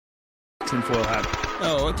tinfoil hat.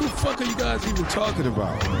 Oh, what the fuck are you guys even talking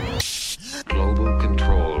about? Global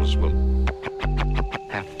controls will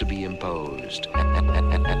have to be imposed,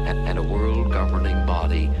 and a world governing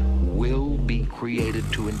body will be created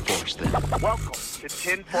to enforce them. Welcome to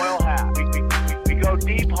Tinfoil Hat. We go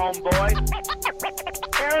deep, homeboy.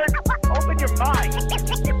 Aaron, open your mind.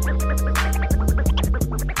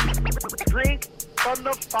 Drink from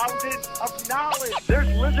the fountain of knowledge. There's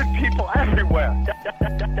lizard people everywhere.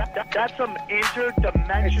 That's some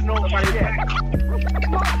interdimensional shit.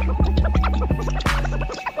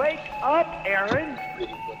 Wake up, Aaron.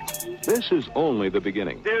 This is only the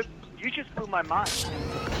beginning. Dude, you just blew my mind.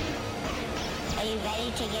 Are you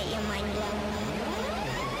ready to get your mind blown?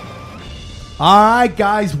 All right,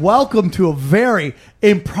 guys, welcome to a very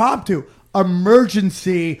impromptu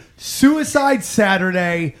emergency Suicide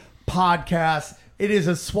Saturday podcast. It is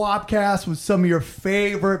a Swapcast with some of your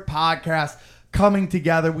favorite podcasts coming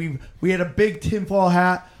together. We had a big tinfoil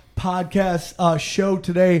hat podcast show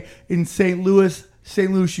today in St. Louis. St.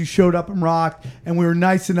 Louis, you showed up and rocked, and we were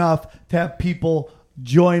nice enough to have people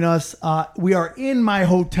join us. We are in my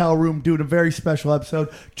hotel room doing a very special episode.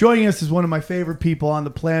 Joining us is one of my favorite people on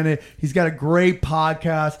the planet. He's got a great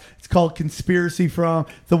podcast. It's called Conspiracy From,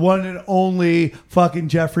 the one and only fucking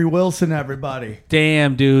Jeffrey Wilson, everybody.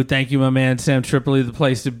 Damn, dude. Thank you, my man. Sam Tripoli, the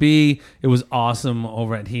place to be. It was awesome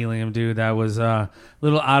over at Helium, dude. That was a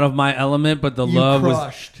little out of my element, but the love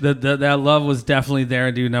crushed. was that love was definitely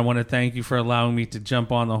there, dude. And I want to thank you for allowing me to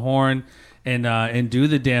jump on the horn and do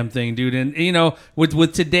the damn thing, dude. And you know,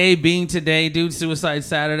 with today being today, dude, Suicide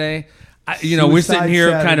Saturday, we're sitting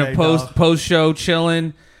here Saturday, kind of post show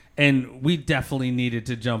chilling, and we definitely needed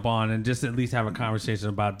to jump on and just at least have a conversation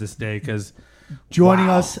about this day because joining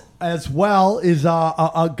us as well is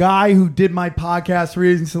a guy who did my podcast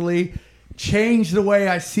recently, changed the way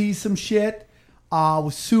I see some shit.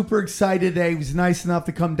 Was super excited today. He was nice enough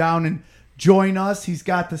to come down and join us. He's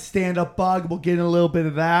got the stand-up bug. We'll get in a little bit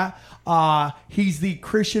of that. He's the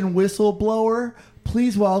Christian whistleblower.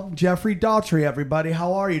 Please welcome Jeffery Daugherty, everybody.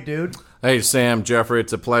 How are you, dude? Hey, Sam, Jeffrey,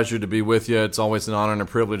 it's a pleasure to be with you. It's always an honor and a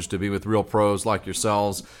privilege to be with real pros like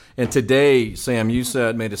yourselves. And today, Sam, you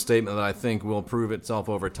made a statement that I think will prove itself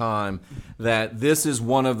over time, that this is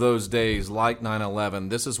one of those days like 9/11.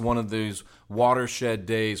 This is one of these watershed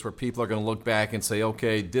days where people are going to look back and say,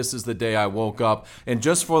 okay, this is the day I woke up. And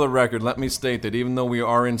just for the record, let me state that even though we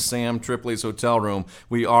are in Sam Tripoli's hotel room,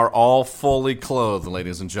 we are all fully clothed,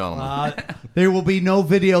 ladies and gentlemen. There will be no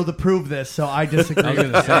video to prove this, so I disagree. I was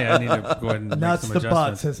going to say I need to go ahead and Nuts make some the adjustments.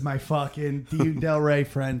 butts, as my fucking Del Rey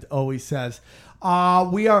friend always says.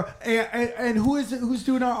 We are, and who's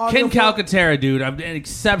doing our audio? Ken Calcaterra, dude. I'm an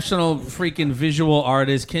exceptional freaking visual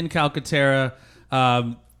artist. Ken Calcaterra.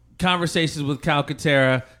 Conversations with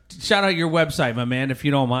Calcaterra. Shout out your website, my man, if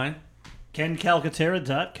you don't mind.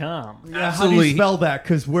 KenCalcaterra.com. Yeah, how do you spell that?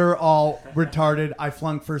 Because we're all retarded. I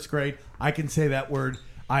flunked first grade. I can say that word.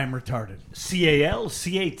 I am retarded.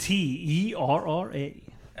 Calcaterra.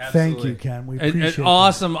 Thank you, Ken. We appreciate it.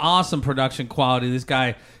 Awesome production quality. This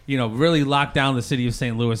guy, really locked down the city of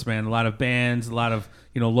St. Louis, man. A lot of bands, a lot of,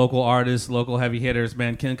 local artists, local heavy hitters,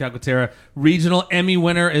 man. Ken Calcaterra, regional Emmy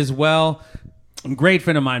winner as well. Great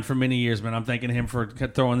friend of mine for many years, man. I'm thanking him for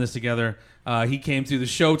throwing this together. He came through the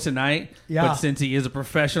show tonight, but since he is a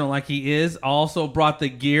professional like he is, also brought the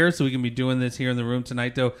gear so we can be doing this here in the room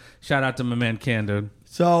tonight, though. Shout out to my man Ken, dude.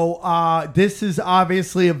 So this is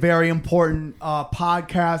obviously a very important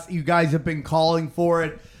podcast. You guys have been calling for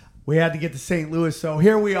it. We had to get to St. Louis, so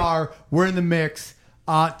here we are. We're in the mix.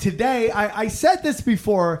 Today, I said this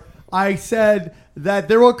before. I said that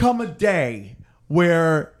there will come a day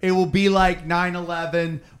where it will be like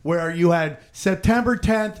 9/11, where you had September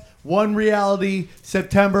 10th, one reality,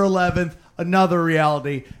 September 11th, another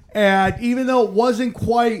reality. And even though it wasn't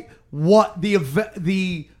quite what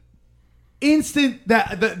the instant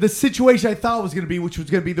that the situation I thought was going to be, which was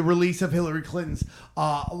going to be the release of Hillary Clinton's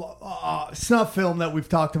snuff film that we've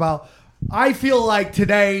talked about, I feel like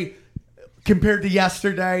today, compared to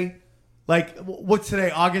yesterday, like, what's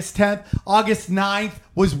today, August 10th? August 9th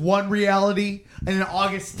was one reality, and then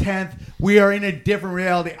August 10th, we are in a different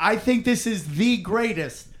reality. I think this is the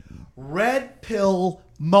greatest red pill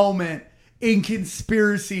moment in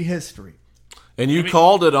conspiracy history. And you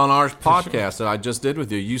called it on our podcast that I just did with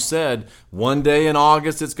you. You said one day in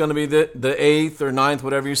August it's going to be the 8th or 9th,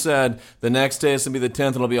 whatever you said. The next day it's going to be the 10th,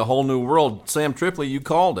 and it'll be a whole new world. Sam Tripoli, you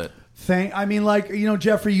called it.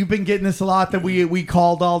 Jeffrey, you've been getting this a lot that we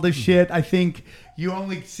called all this shit. I think you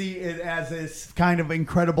only see it as this kind of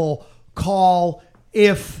incredible call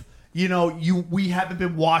if we haven't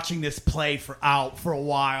been watching this play for a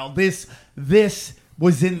while. This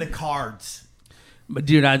was in the cards. But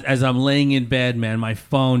dude, as I'm laying in bed, man, my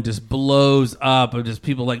phone just blows up of just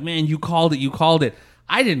people like, man, you called it.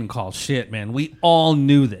 I didn't call shit, man. We all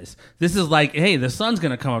knew this. This is like, hey, the sun's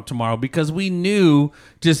going to come up tomorrow, because we knew,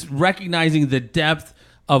 just recognizing the depth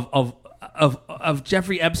of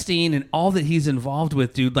Jeffrey Epstein and all that he's involved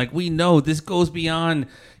with, dude. Like, we know this goes beyond,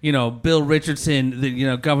 Bill Richardson,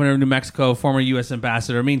 the governor of New Mexico, former U.S.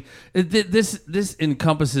 ambassador. I mean, this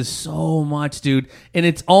encompasses so much, dude. And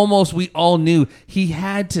it's almost, we all knew he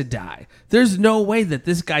had to die. There's no way that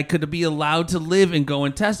this guy could be allowed to live and go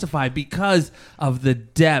and testify because of the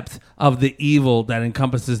depth of the evil that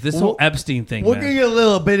encompasses this whole Epstein thing. We'll get a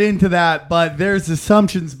little bit into that, but there's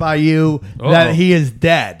assumptions by you that he is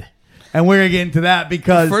dead. And we're going to get into that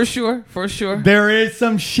because... For sure. There is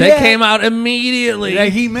some shit... That came out immediately.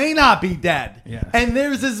 That he may not be dead. Yeah. And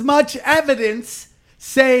there's as much evidence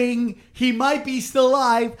saying he might be still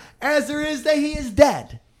alive as there is that he is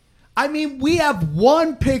dead. I mean, we have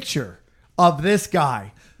one picture of this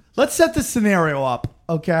guy. Let's set the scenario up,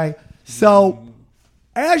 okay? So,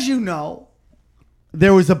 as you know,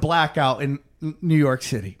 there was a blackout in New York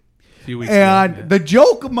City. A few weeks ago. Yeah. The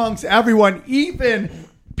joke amongst everyone, even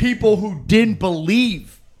people who didn't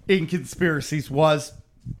believe in conspiracies, was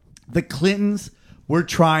the Clintons were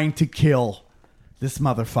trying to kill this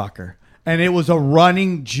motherfucker. And it was a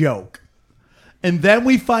running joke. And then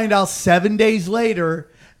we find out 7 days later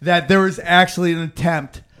that there was actually an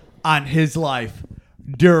attempt on his life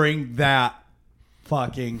during that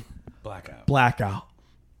fucking blackout.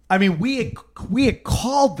 I mean, we had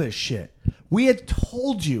called this shit. We had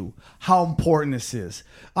told you how important this is.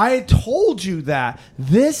 I had told you that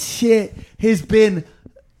this shit has been...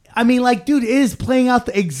 I mean, like, dude, it is playing out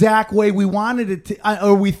the exact way we wanted it to,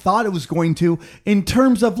 or we thought it was going to, in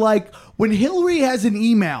terms of, like, when Hillary has an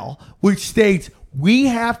email which states, we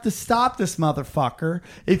have to stop this motherfucker.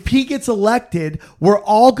 If he gets elected, we're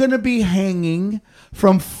all going to be hanging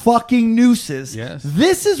from fucking nooses. Yes.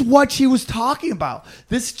 This is what she was talking about.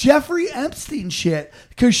 This Jeffrey Epstein shit,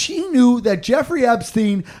 because she knew that Jeffrey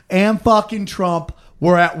Epstein and fucking Trump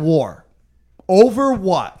were at war. Over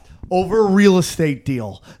what? Over a real estate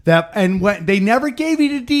deal. And when they never gave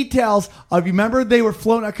you the details of, you remember they were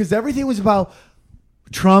floating out, because everything was about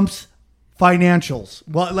Trump's financials.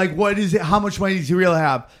 Well, like, what is it? How much money does he really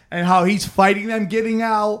have? And how he's fighting them getting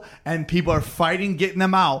out, and people are fighting getting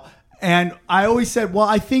them out. And I always said, well,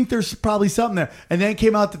 I think there's probably something there. And then it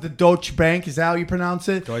came out that the Deutsche Bank, is that how you pronounce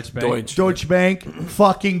it? Deutsche Bank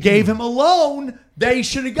fucking gave him a loan that he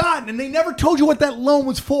should have gotten. And they never told you what that loan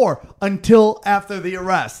was for until after the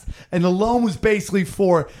arrest. And the loan was basically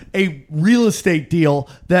for a real estate deal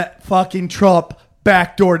that fucking Trump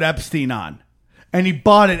backdoored Epstein on. And he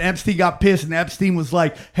bought it. Epstein got pissed. And Epstein was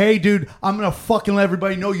like, hey, dude, I'm going to fucking let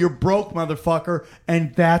everybody know you're broke, motherfucker.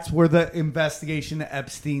 And that's where the investigation of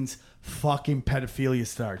Epstein's fucking pedophilia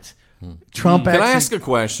starts. Trump Can I ask a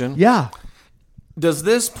question? Yeah. Does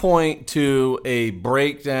this point to a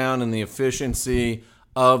breakdown in the efficiency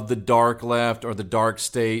of the dark left or the dark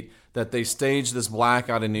state, that they staged this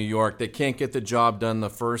blackout in New York? They can't get the job done the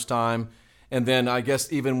first time. And then I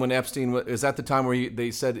guess even when Epstein is at the time where they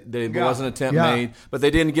said there was an attempt made, but they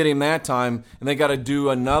didn't get him that time, and they got to do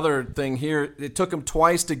another thing here. It took them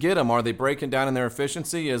twice to get him. Are they breaking down in their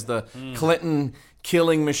efficiency? Is the Clinton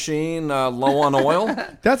killing machine low on oil?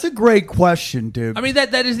 That's a great question, dude. I mean,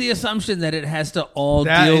 that is the assumption that it has to all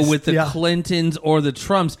deal with the Clintons or the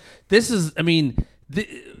Trumps. This is, I mean,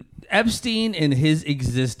 Epstein in his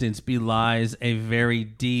existence belies a very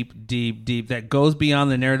deep that goes beyond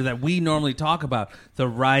the narrative that we normally talk about. The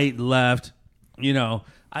right, left,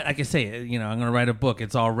 I can say it, I'm going to write a book.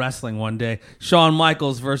 It's all wrestling one day. Shawn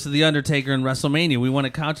Michaels versus The Undertaker in WrestleMania. We want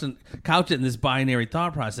to couch it in this binary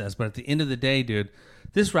thought process. But at the end of the day, dude,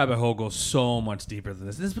 this rabbit hole goes so much deeper than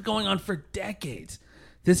this. This has been going on for decades.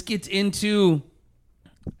 This gets into,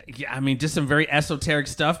 just some very esoteric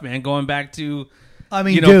stuff, man, going back to...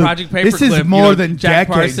 dude, Project Paperclip. This is more than Jack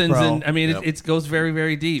decades, Parsons, bro. and it goes very,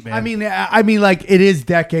 very deep, man. I mean, like, it is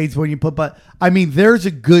decades when you put, but there's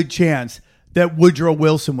a good chance that Woodrow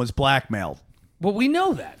Wilson was blackmailed. Well, we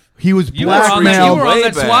know that. He was You blackmailed. were on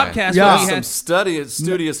that Swapcast. Yeah. Where we Some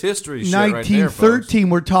studious history shit 1913.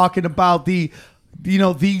 We're talking about this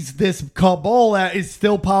cabal that is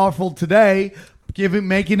still powerful today,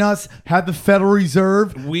 making us have the Federal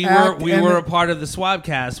Reserve. We were a part of the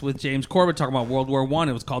Swapcast with James Corbett talking about World War I.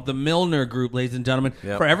 It was called the Milner Group, ladies and gentlemen.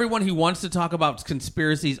 Yep. For everyone who wants to talk about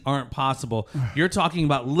conspiracies aren't possible, you're talking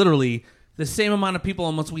about literally the same amount of people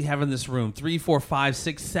almost we have in this room. 3, 4, 5,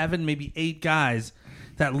 6, 7, maybe 8 guys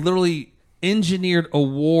that literally engineered a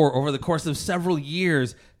war over the course of several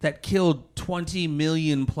years that killed 20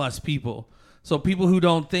 million plus people. So people who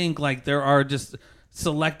don't think like there are just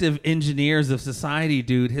selective engineers of society,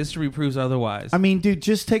 dude, history proves otherwise. I mean, dude,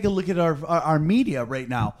 just take a look at our media right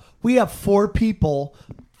now. We have 4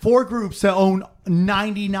 groups that own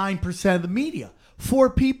 99% of the media. 4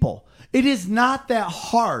 people. It is not that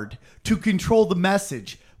hard to control the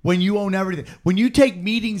message when you own everything. When you take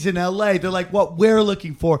meetings in LA, they're like, what we're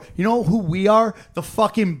looking for. You know who we are? The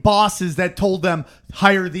fucking bosses that told them,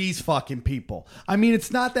 hire these fucking people. I mean, it's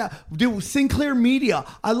not that. Dude, Sinclair Media,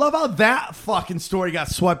 I love how that fucking story got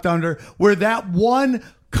swept under, where that one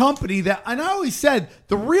company that, and I always said,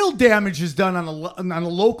 the real damage is done on a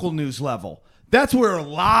local news level. That's where a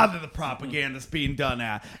lot of the propaganda is being done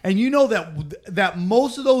at. And you know that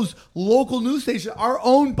most of those local news stations are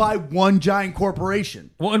owned by one giant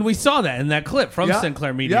corporation. Well, and we saw that in that clip from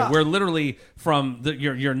Sinclair Media, where literally from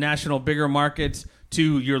your national bigger markets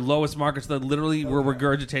to your lowest markets, that literally were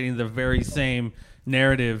regurgitating the very same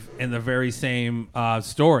narrative and the very same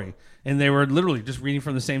story. And they were literally just reading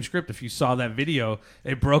from the same script. If you saw that video,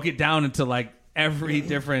 they broke it down into like every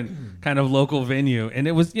different kind of local venue. And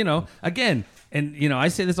it was, again... And, I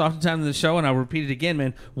say this oftentimes in the show, and I'll repeat it again,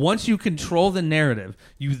 man. Once you control the narrative,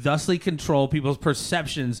 you thusly control people's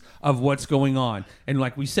perceptions of what's going on. And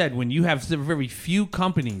like we said, when you have very few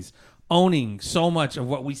companies owning so much of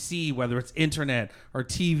what we see, whether it's internet or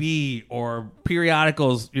TV or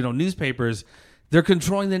periodicals, newspapers, they're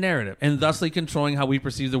controlling the narrative and thusly controlling how we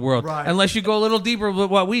perceive the world. Right. Unless you go a little deeper with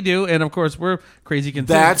what we do. And, of course, we're crazy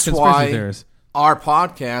conspiracy theorists. Our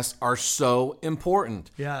podcasts are so important.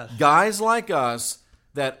 Yes. Guys like us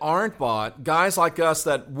that aren't bought, guys like us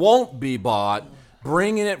that won't be bought,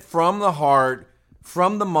 bringing it from the heart,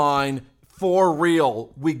 from the mind, for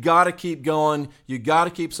real. We got to keep going. You got to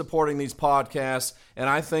keep supporting these podcasts. And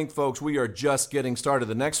I think, folks, we are just getting started.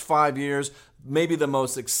 The next 5 years, maybe the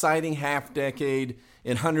most exciting half decade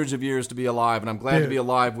in hundreds of years to be alive. And I'm glad to be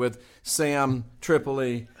alive with Sam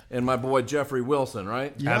Tripoli and my boy Jeffrey Wilson,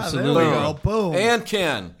 right? Yeah, absolutely. Boom. And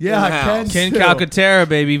Ken. Yeah, Ken Calcaterra,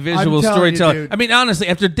 baby, visual storyteller. I mean, honestly,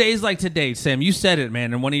 after days like today, Sam, you said it,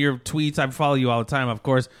 man. In one of your tweets, I follow you all the time, of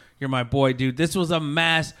course. You're my boy, dude. This was a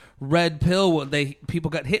mass red pill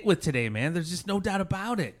people got hit with today, man. There's just no doubt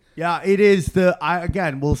about it. Yeah, it is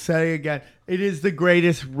we'll say again, it is the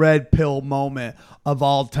greatest red pill moment of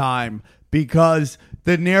all time, because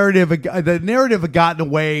the narrative had gotten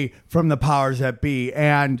away from the powers that be.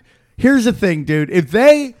 And here's the thing, dude. If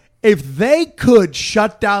they could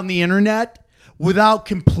shut down the internet without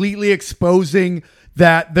completely exposing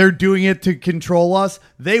that they're doing it to control us,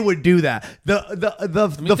 they would do that. The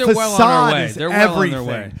facade is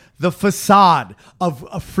everything. The facade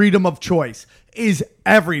of freedom of choice is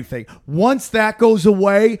everything. Once that goes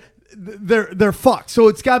away, they're fucked. So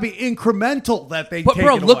it's got to be incremental that they take it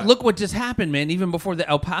away. Look what just happened, man. Even before the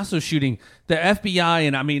El Paso shooting, the FBI,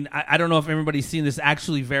 and I mean, I don't know if everybody's seen this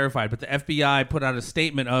actually verified, but the FBI put out a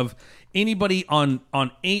statement of anybody on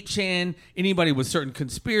 8chan, anybody with certain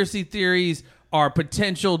conspiracy theories are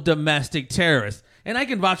potential domestic terrorists. And I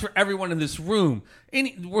can vouch for everyone in this room.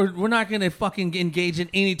 We're not going to fucking engage in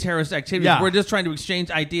any terrorist activities. Yeah. We're just trying to exchange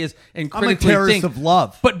ideas and critically think. I'm a terrorist of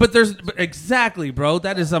love. But exactly, bro.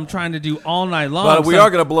 That is I'm trying to do all night long. But we are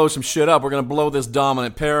going to blow some shit up. We're going to blow this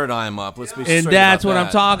dominant paradigm up. Let's be straight about that. And that's what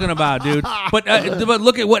I'm talking about, dude. But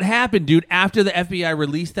look at what happened, dude. After the FBI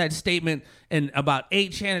released that statement and about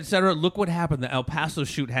 8chan, etc., look what happened. The El Paso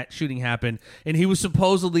shooting happened, and he was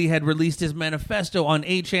supposedly had released his manifesto on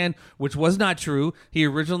 8chan, which was not true. He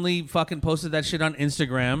originally fucking posted that shit on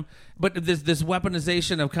Instagram. But this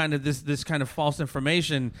weaponization of kind of this kind of false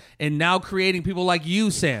information, and now creating people like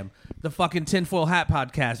you, Sam, the fucking Tinfoil Hat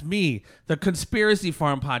podcast, me, the Conspiracy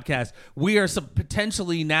Farm podcast, we are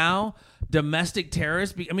potentially now domestic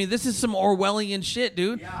terrorists. I mean, this is some Orwellian shit,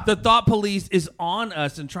 dude. Yeah. The thought police is on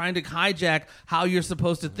us and trying to hijack how you're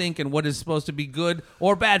supposed to think and what is supposed to be good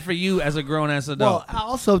or bad for you as a grown-ass adult. Well,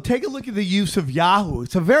 also, take a look at the use of Yahoo.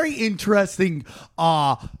 It's a very interesting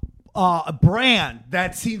brand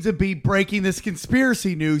that seems to be breaking this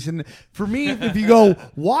conspiracy news. And for me, if you go,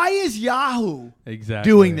 why is Yahoo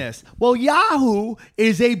doing this? Well, Yahoo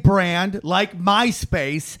is a brand like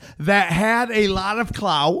MySpace that had a lot of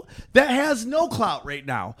clout that has no clout right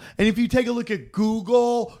now. And if you take a look at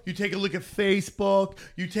Google, you take a look at Facebook,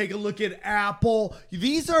 you take a look at Apple,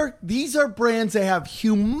 these are brands that have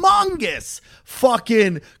humongous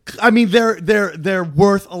fucking, I mean, they're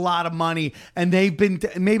worth a lot of money, and they've been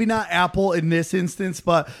maybe not Apple in this instance,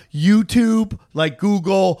 but YouTube, like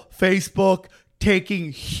Google, Facebook,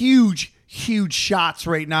 taking huge shots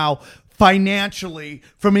right now financially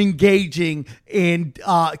from engaging in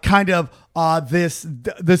kind of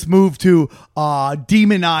this move to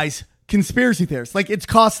demonize conspiracy theorists. Like, it's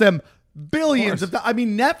cost them billions of. I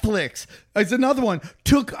mean, Netflix is another one.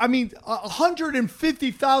 Took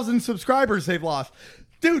 150,000 subscribers they've lost.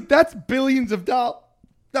 Dude, that's billions of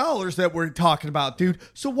dollars that we're talking about, dude.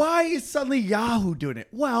 So why is suddenly Yahoo doing it?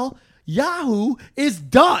 Well, Yahoo is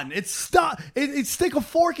done. It's stuck. It's stick a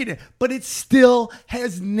fork in it, but it still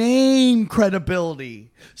has name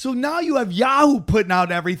credibility. So now you have Yahoo putting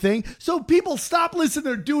out everything. So people stop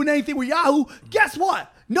listening or doing anything with Yahoo. Guess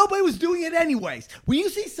what? Nobody was doing it anyways. When you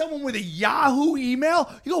see someone with a Yahoo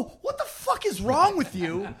email, you go, "What the fuck is wrong with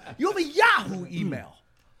you? You have a Yahoo email."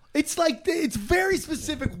 It's like, it's very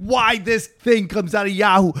specific why this thing comes out of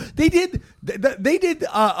Yahoo. They did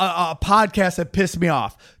a podcast that pissed me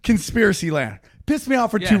off. Conspiracy Land. Pissed me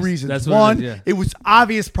off for two reasons. That's what One, it was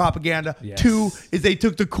obvious propaganda. Yes. Two, is they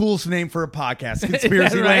took the coolest name for a podcast.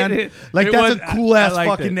 Conspiracy Right? Land. That's a cool ass I liked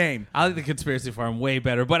fucking it. name. I like the Conspiracy Farm way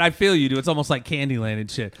better, but I feel you do. It's almost like Candyland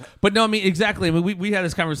and shit. But no, I mean, exactly. I mean, we had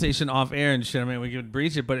this conversation off air and shit. I mean, we could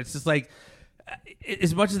breach it, but it's just like,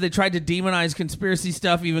 as much as they tried to demonize conspiracy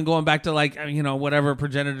stuff, even going back to like, you know, whatever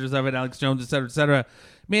progenitors of it, Alex Jones, et cetera,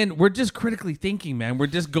 man, we're just critically thinking, man. We're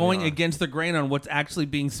just going against the grain on what's actually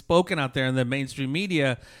being spoken out there in the mainstream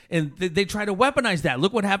media, and they try to weaponize that.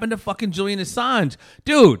 Look what happened to fucking Julian Assange.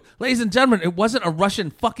 Dude, ladies and gentlemen, it wasn't a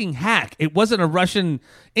Russian fucking hack. It wasn't a Russian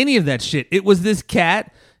any of that shit. It was this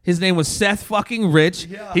cat. His name was Seth fucking Rich.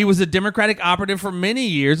 Yeah. He was a Democratic operative for many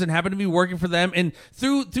years and happened to be working for them. And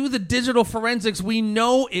through the digital forensics, we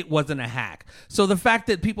know it wasn't a hack. So the fact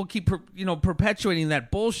that people keep perpetuating that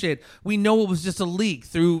bullshit, we know it was just a leak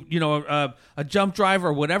through a jump drive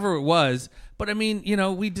or whatever it was. But I mean,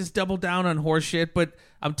 we just double down on horse shit. But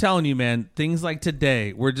I'm telling you, man, things like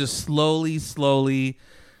today, we're just slowly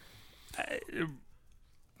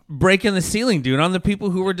breaking the ceiling, dude, on the people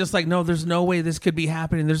who were just like, no, there's no way this could be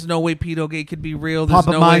happening. There's no way Pedogate could be real. There's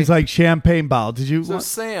Papa no Mine's way. like champagne bottle. Did you? So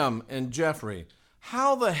Sam and Jeffrey,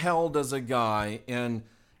 how the hell does a guy in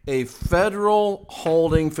a federal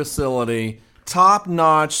holding facility,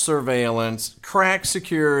 top-notch surveillance, crack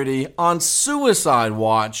security, on suicide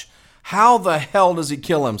watch, how the hell does he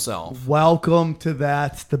kill himself? Welcome to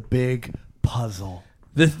That's the Big Puzzle.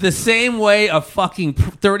 The same way a fucking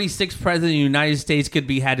 36th president of the United States could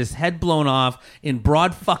be had his head blown off in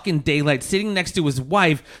broad fucking daylight, sitting next to his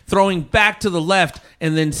wife, throwing back to the left,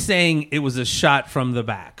 and then saying it was a shot from the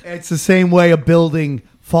back. It's the same way a building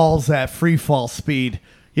falls at free fall speed,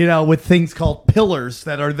 with things called pillars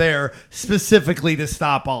that are there specifically to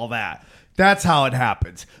stop all that. That's how it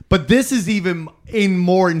happens. But this is even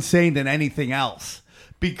more insane than anything else.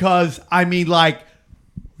 Because, I mean, like,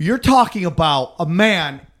 you're talking about a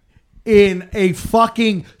man in a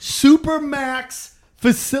fucking supermax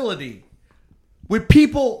facility with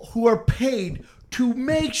people who are paid to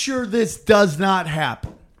make sure this does not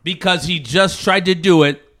happen. Because he just tried to do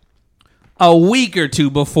it a week or two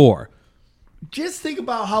before. Just think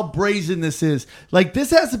about how brazen this is. Like, this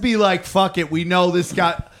has to be like, fuck it, we know this is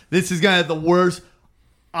going to have the worst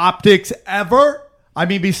optics ever. I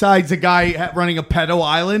mean, besides a guy running a pedo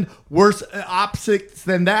island, worse optics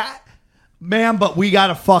than that, man, but we got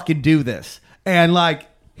to fucking do this. And, like,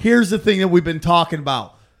 here's the thing that we've been talking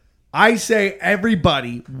about. I say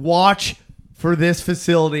everybody watch for this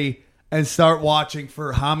facility and start watching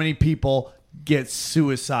for how many people get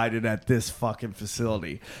suicided at this fucking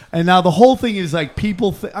facility. And now the whole thing is like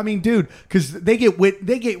people, dude, because they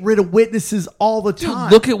get rid of witnesses all the time.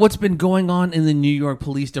 Dude, look at what's been going on in the New York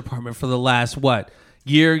Police Department for the last,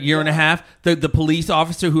 year and a half. The police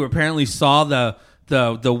officer who apparently saw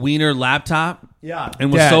the Wiener laptop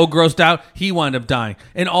and was so grossed out, he wound up dying.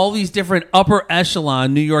 And all these different upper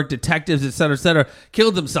echelon New York detectives, et cetera,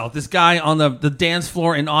 killed themselves. This guy on the dance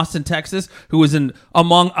floor in Austin, Texas, who was,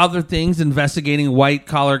 among other things, investigating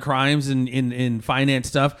white-collar crimes in finance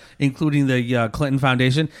stuff, including the Clinton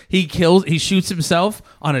Foundation. He shoots himself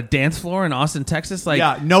on a dance floor in Austin, Texas.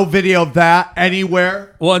 No video of that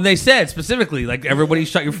anywhere. Well, and they said specifically, like, everybody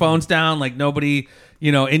shut your phones down, like, nobody...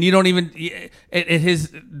 and you don't even.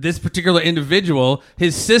 This particular individual,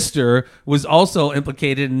 his sister was also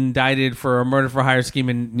implicated and indicted for a murder for hire scheme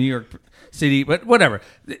in New York City. But whatever.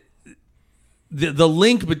 The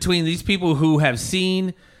link between these people who have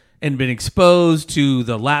seen and been exposed to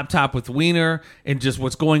the laptop with Wiener and just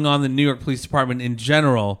what's going on in the New York Police Department in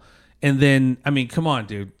general. And then, I mean, come on,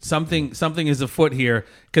 dude. Something is afoot here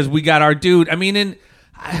because we got our dude. I mean,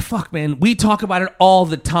 fuck, man, we talk about it all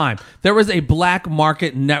the time. There is a black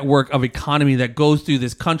market network of economy that goes through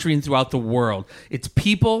this country and throughout the world. It's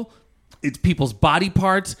people It's people's body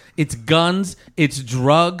parts, it's guns, it's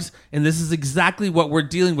drugs, and this is exactly what we're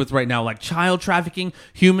dealing with right now, like child trafficking,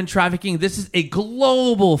 human trafficking. This is a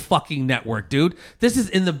global fucking network, dude. This is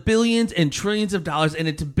in the billions and trillions of dollars, and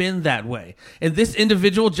it's been that way. And this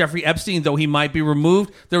individual, Jeffrey Epstein, though he might be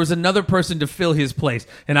removed, there was another person to fill his place,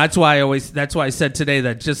 and that's why I said today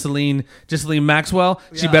that Ghislaine Maxwell,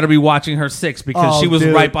 she better be watching her six because she was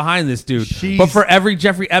right behind this dude. But for every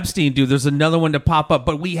Jeffrey Epstein dude, there's another one to pop up.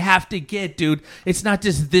 But we have to get, dude. It's not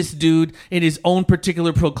just this dude in his own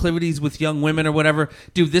particular proclivities with young women or whatever.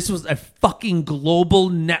 Dude, this was a fucking global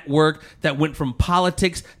network that went from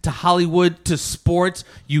politics to Hollywood to sports.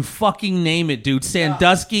 You fucking name it, dude.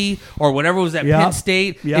 Sandusky or whatever was at Penn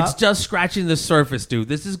State. It's just scratching the surface, dude.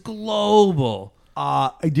 This is global.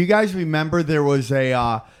 Do you guys remember there was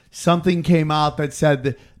a something came out that said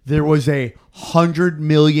that there was a $100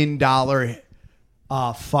 million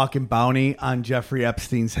fucking bounty on Jeffrey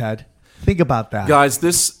Epstein's head? Think about that. Guys,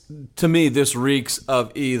 this reeks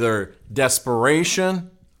of either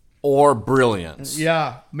desperation or brilliance.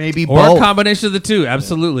 Yeah, maybe or both. A combination of the two.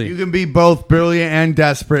 Absolutely. You can be both brilliant and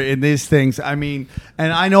desperate in these things. I mean,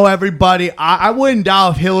 and I know everybody, I wouldn't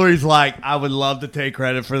doubt if Hillary's like, I would love to take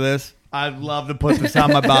credit for this. I'd love to put this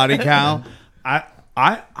on my body count.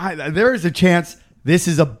 There is a chance this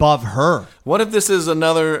is above her. What if this is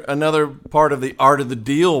another part of the art of the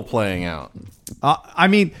deal playing out? I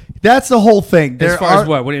mean, that's the whole thing. As far as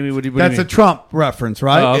what? What do you mean? What do you that's mean? a Trump reference,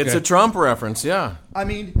 right? Oh, okay. It's a Trump reference, yeah. I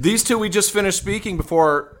mean, these two we just finished speaking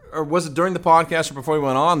before, or was it during the podcast or before we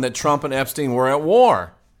went on, that Trump and Epstein were at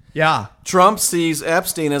war? Yeah. Trump sees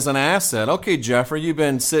Epstein as an asset. Okay, Jeffrey, you've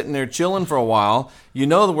been sitting there chilling for a while. You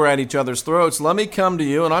know that we're at each other's throats. Let me come to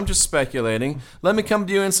you, and I'm just speculating. Let me come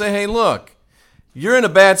to you and say, hey, look, you're in a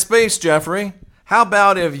bad space, Jeffrey. How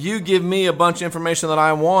about if you give me a bunch of information that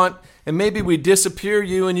I want, and maybe we disappear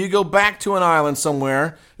you and you go back to an island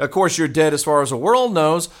somewhere. Of course, you're dead as far as the world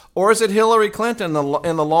knows. Or is it Hillary Clinton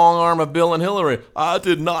in the long arm of Bill and Hillary? I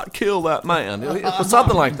did not kill that man.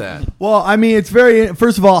 Something like that. Well, I mean, it's very,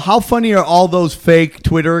 first of all, how funny are all those fake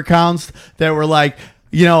Twitter accounts that were like,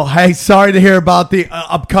 you know, hey, sorry to hear about the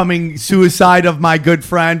upcoming suicide of my good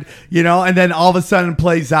friend, you know, and then all of a sudden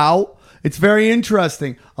plays out. It's very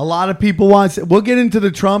interesting. A lot of people want to, we'll get into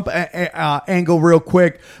the Trump angle real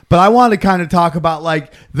quick, but I want to kind of talk about,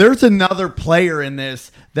 like, there's another player in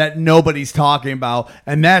this that nobody's talking about,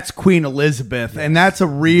 and that's Queen Elizabeth, and that's a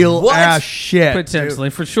real ass shit. Potentially,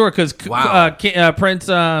 dude. For sure, because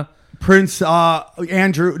Prince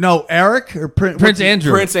Andrew, no, Eric or Prince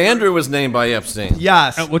Andrew. Prince Andrew was named by Epstein.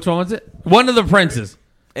 Yes. Which one was it? One of the princes.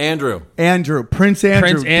 Andrew. Prince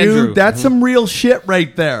Andrew. Dude, that's some real shit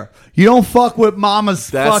right there. You don't fuck with mama's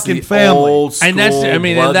fucking family. Old school and that's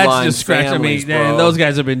just scratch. Families, and those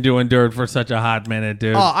guys have been doing dirt for such a hot minute,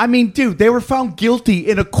 dude. I mean, dude, they were found guilty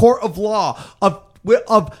in a court of law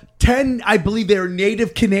of 10, I believe they were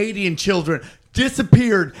Native Canadian children,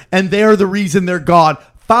 disappeared, and they're the reason they're gone.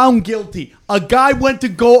 Found guilty. A guy went to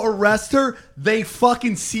go arrest her. They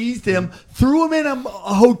fucking seized him, threw him in a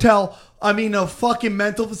hotel. A fucking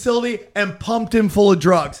mental facility, and pumped him full of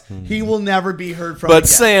drugs. He will never be heard from again.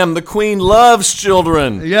 Sam, the Queen loves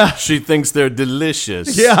children. Yeah. She thinks they're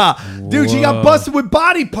delicious. Yeah. Dude, she got busted with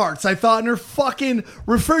body parts, I thought, in her fucking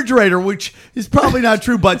refrigerator, which is probably not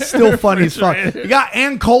true, but still funny as fuck. You got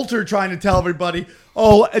Ann Coulter trying to tell everybody,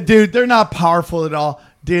 oh, dude, they're not powerful at all.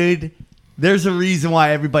 Dude, there's a reason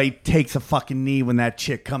why everybody takes a fucking knee when that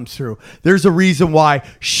chick comes through. There's a reason why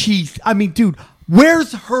dude,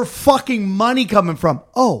 where's her fucking money coming from?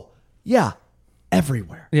 Oh, yeah,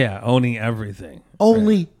 everywhere. Yeah, owning everything.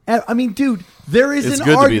 Dude, there is it's an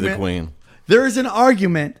good argument. to be the queen. There is an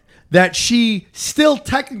argument that she still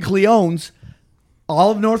technically owns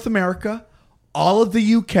all of North America, all of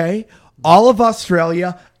the UK, all of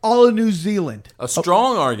Australia, all of New Zealand. A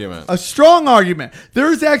strong argument. A strong argument.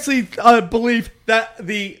 There is actually a belief that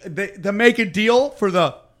the make a deal for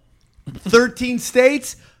the 13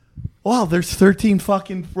 states. Wow, there's 13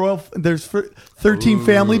 fucking there's 13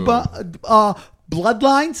 family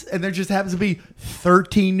bloodlines, and there just happens to be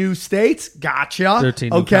 13 new states. Gotcha. 13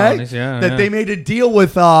 new colonies, They made a deal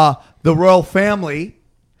with the royal family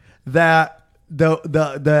that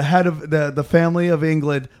the head of the family of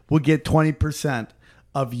England would get 20%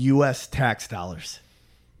 of U.S. tax dollars.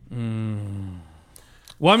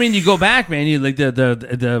 Well, I mean, you go back, man. You like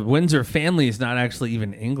the Windsor family is not actually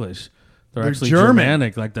even English. They're actually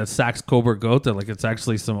Germanic, like the Saxe-Coburg-Gotha. Like it's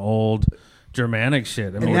actually some old Germanic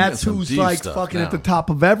shit. And that's who's like fucking at the top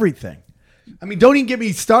of everything. I mean, don't even get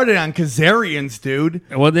me started on Khazarians, dude.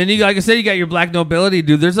 Well, then like I said, you got your black nobility,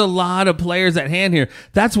 dude. There's a lot of players at hand here.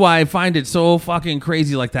 That's why I find it so fucking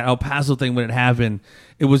crazy, like that El Paso thing when it happened.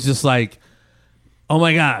 It was just like, oh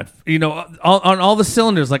my God, on all the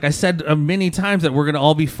cylinders. Like I said many times that we're gonna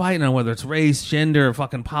all be fighting on whether it's race, gender,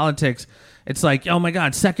 fucking politics. It's like, oh my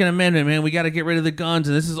God, Second Amendment, man, we got to get rid of the guns,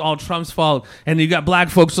 and this is all Trump's fault. And you got black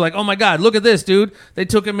folks who are like, oh my God, look at this, dude. They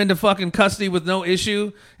took him into fucking custody with no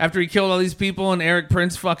issue after he killed all these people, and Eric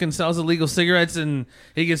Prince fucking sells illegal cigarettes, and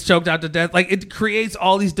he gets choked out to death. Like, it creates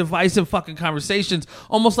all these divisive fucking conversations,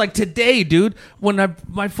 almost like today, dude, when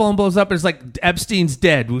my phone blows up and it's like Epstein's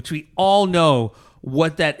dead, which we all know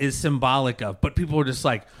what that is symbolic of. But people are just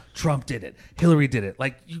like, Trump did it. Hillary did it.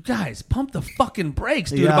 Like, you guys, pump the fucking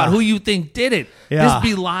brakes, dude, about who you think did it. Yeah.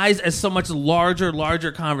 This belies a so much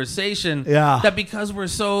larger conversation that because we're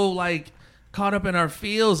so, like, caught up in our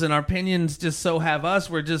feels and our opinions just so have us,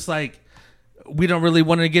 we're just, like, we don't really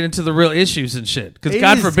want to get into the real issues and shit. Because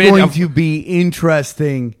God forbid. It's going to be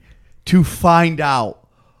interesting to find out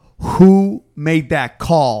who made that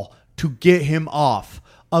call to get him off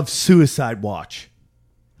of Suicide Watch.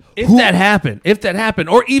 If that happened,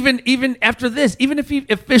 or even after this, even if he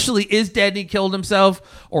officially is dead and he killed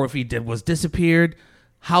himself, or if he was disappeared,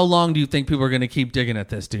 how long do you think people are going to keep digging at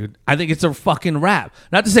this, dude? I think it's a fucking wrap.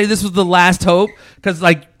 Not to say this was the last hope, because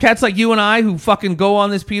like cats like you and I who fucking go on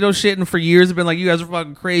this pedo shit and for years have been like, you guys are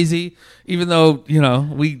fucking crazy, even though,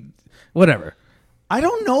 we, whatever. I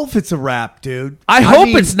don't know if it's a wrap, dude. I hope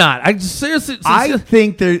it's not. I seriously. I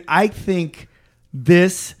think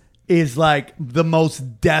this is like the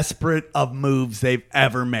most desperate of moves they've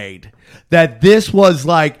ever made. That this was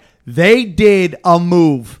like, they did a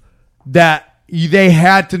move that they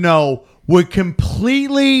had to know would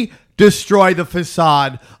completely destroy the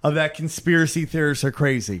facade of that conspiracy theorists are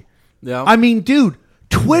crazy. Yeah. I mean, dude,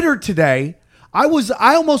 Twitter today, I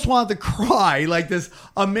almost wanted to cry, like this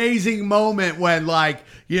amazing moment when, like,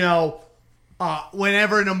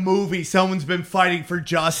 whenever in a movie someone's been fighting for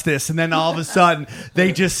justice and then all of a sudden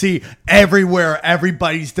they just see everywhere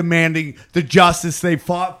everybody's demanding the justice they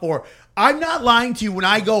fought for. I'm not lying to you when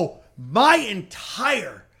I go, my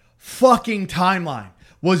entire fucking timeline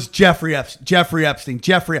was Jeffrey Epstein.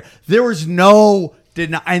 There was no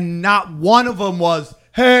and not one of them was,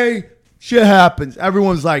 hey, shit happens.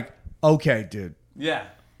 Everyone's like, okay, dude. Yeah.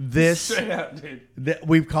 This, straight up, dude.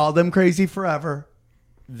 We've called them crazy forever.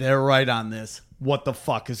 They're right on this. What the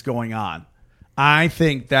fuck is going on? I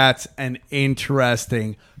think that's an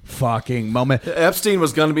interesting fucking moment. Epstein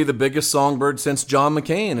was going to be the biggest songbird since John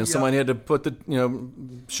McCain, and somebody had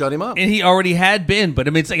to shut him up. And he already had been, but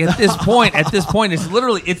I mean, it's like at this point, it's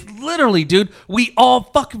literally, dude, we all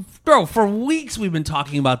fucking, bro, for weeks we've been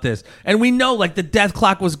talking about this, and we know like the death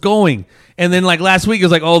clock was going, and then like last week it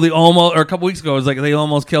was like, oh, or a couple weeks ago it was like they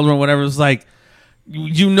almost killed him or whatever. It was like,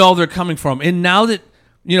 they're coming from, and now that.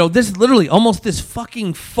 This literally almost this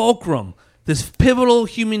fucking fulcrum, this pivotal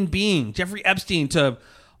human being, Jeffrey Epstein, to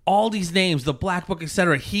all these names, the Black Book,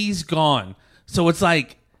 etc. He's gone. So it's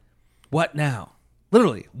like, what now?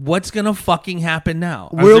 Literally, what's going to fucking happen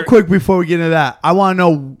now? Real quick before we get into that, I want to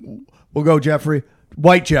know, we'll go Jeffrey,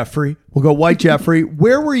 White Jeffrey. We'll go White Jeffrey.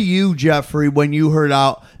 Where were you, Jeffrey, when you heard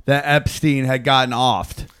out that Epstein had gotten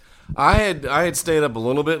offed? I had stayed up a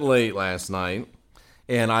little bit late last night.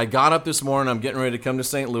 And I got up this morning. I'm getting ready to come to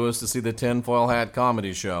St. Louis to see the Tinfoil Hat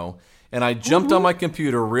comedy show. And I jumped on my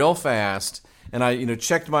computer real fast, and I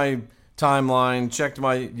checked my timeline, checked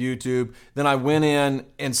my YouTube. Then I went in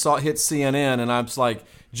and hit CNN, and I was like,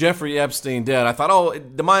 Jeffrey Epstein dead. I thought, oh,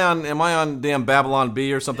 am I on damn Babylon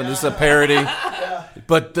Bee or something? This is a parody. Yeah.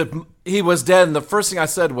 But he was dead, and the first thing I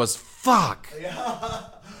said was, fuck. Yeah.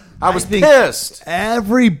 I was pissed.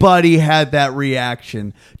 Everybody had that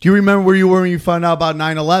reaction. Do you remember where you were when you found out about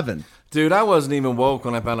 9/11? Dude, I wasn't even woke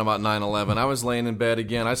when I found out about 9/11. I was laying in bed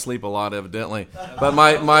again. I sleep a lot, evidently. But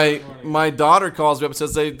my daughter calls me up and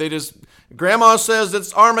says they just, Grandma says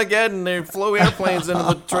it's Armageddon. They flew airplanes into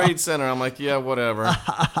the Trade Center. I'm like, yeah, whatever.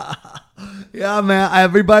 Yeah, man.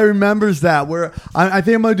 Everybody remembers that. I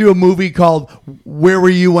think I'm going to do a movie called Where Were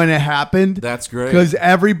You When It Happened? That's great. Because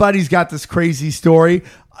everybody's got this crazy story.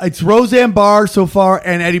 It's Roseanne Barr so far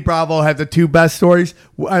and Eddie Bravo have the two best stories.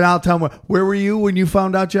 And I'll tell them, where were you when you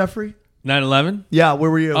found out, Jeffrey? 9/11? Yeah, where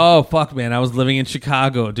were you? Oh, fuck, man. I was living in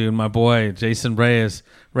Chicago, dude. My boy, Jason Reyes,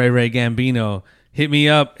 Ray Gambino, hit me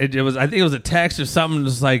up. I think it was a text or something.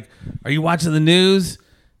 Just like, are you watching the news?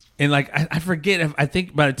 And like, I forget. I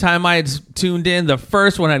think by the time I had tuned in, the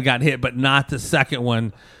first one had got hit, but not the second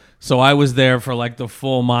one. So I was there for like the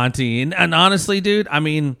full Monty. And honestly, dude, I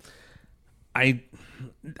mean,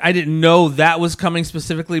 I didn't know that was coming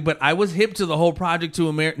specifically, but I was hip to the whole Project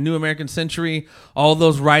to New American Century, all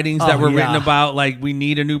those writings that were written about, like, we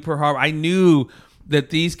need a new Pearl Harbor. I knew that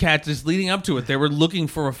these cats, just leading up to it, they were looking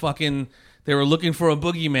for a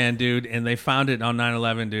boogeyman, dude, and they found it on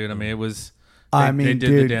 9/11, dude. I mean, it was... They did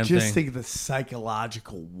the damn just thing. think of the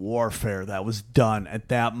psychological warfare that was done at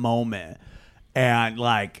that moment. And,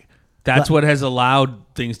 like... That's what has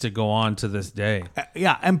allowed things to go on to this day.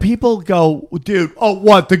 Yeah, and people go, dude, oh,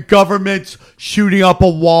 what? The government's shooting up a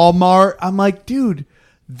Walmart? I'm like, dude,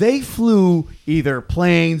 they flew either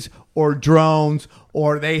planes or drones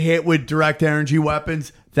or they hit with direct energy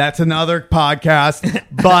weapons. That's another podcast.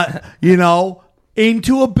 But,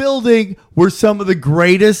 into a building where some of the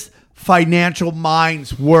greatest financial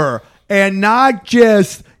minds were. And not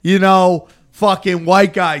just, fucking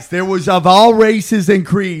white guys. There was of all races and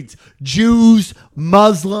creeds, Jews,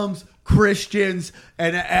 Muslims, Christians,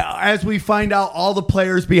 and as we find out, all the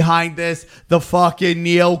players behind this, the fucking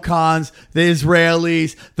neocons, the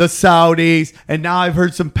Israelis, the Saudis, and now I've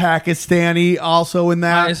heard some Pakistani also in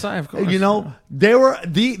that. ISI, of course.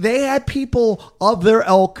 They had people of their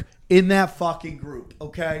ilk in that fucking group,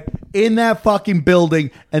 okay? In that fucking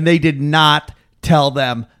building, and they did not tell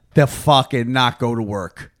them to fucking not go to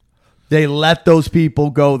work. They let those people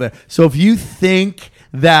go there. So if you think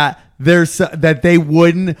that that they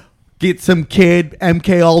wouldn't get some kid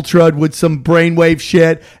MK Ultra with some brainwave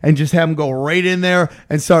shit and just have him go right in there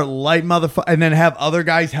and start light and then have other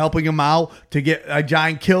guys helping him out to get a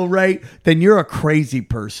giant kill rate, then you're a crazy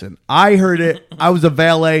person. I heard it. I was a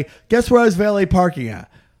valet. Guess where I was valet parking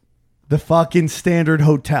at? The fucking Standard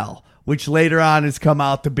Hotel, which later on has come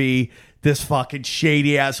out to be this fucking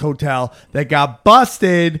shady ass hotel that got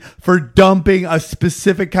busted for dumping a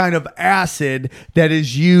specific kind of acid that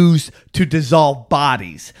is used to dissolve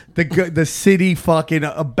bodies. The city fucking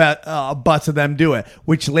butts of them do it,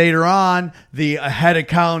 which later on the head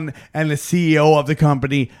accountant and the CEO of the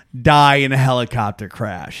company die in a helicopter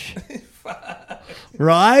crash.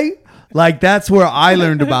 Right? Like, that's where I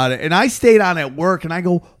learned about it. And I stayed on at work and I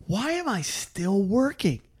go, why am I still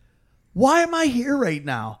working? Why am I here right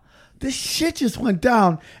now? This shit just went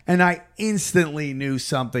down, and I instantly knew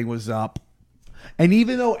something was up. And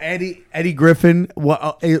even though Eddie Griffin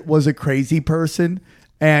was a crazy person,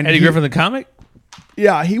 and Eddie Griffin the comic,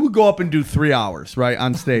 yeah, he would go up and do 3 hours right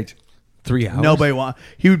on stage. 3 hours. Nobody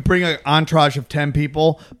He would bring an entourage of 10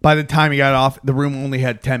 people. By the time he got off, the room only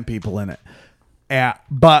had 10 people in it.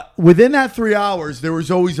 But within that 3 hours, there was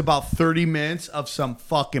always about 30 minutes of some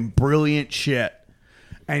fucking brilliant shit.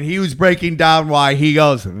 And he was breaking down why. He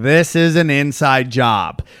goes, this is an inside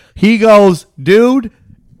job. He goes, dude,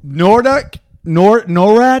 NORAD,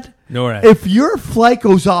 if your flight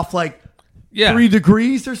goes off like 3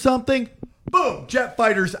 degrees or something, boom, jet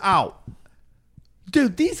fighters out.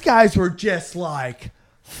 Dude, these guys were just like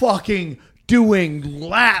fucking doing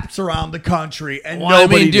laps around the country. And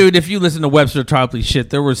dude, if you listen to Webster Tarpley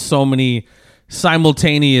shit, there were so many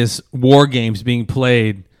simultaneous war games being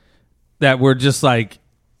played that were just like,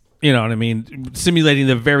 you know what I mean? Simulating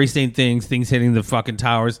the very same things hitting the fucking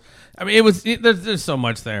towers. I mean, there's so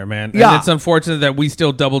much there, man. Yeah. And it's unfortunate that we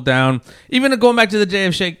still double down. Even going back to the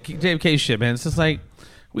JFK shit, man. It's just like,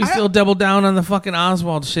 we still double down on the fucking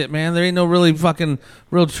Oswald shit, man. There ain't no really fucking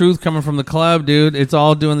real truth coming from the club, dude. It's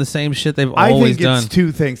all doing the same shit they've always done. I think it's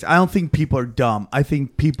two things. I don't think people are dumb. I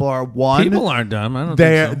think people are, one, people aren't dumb. I don't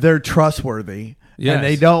think so. They're trustworthy. Yes. And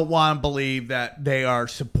they don't want to believe that they are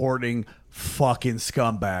supporting fucking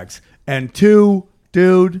scumbags. And two,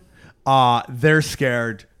 dude, they're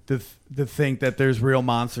scared to think that there's real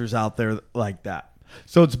monsters out there like that.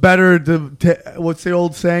 So it's better to what's the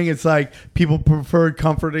old saying? It's like people prefer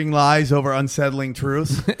comforting lies over unsettling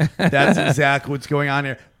truths. That's exactly what's going on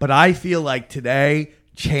here. But I feel like today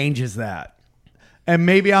changes that. And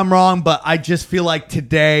maybe I'm wrong, but I just feel like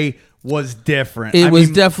today was different. It was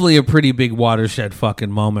definitely a pretty big watershed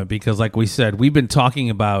fucking moment because, like we said, we've been talking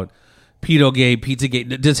about Pedogate,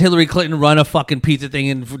 Pizzagate. Does Hillary Clinton run a fucking pizza thing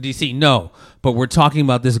in D.C.? No. But we're talking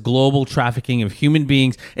about this global trafficking of human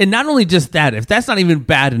beings. And not only just that, if that's not even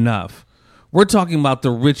bad enough, we're talking about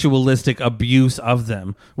the ritualistic abuse of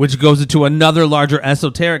them, which goes into another larger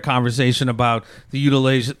esoteric conversation about the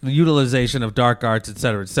utilization of dark arts, et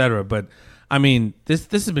cetera, et cetera. But, I mean, this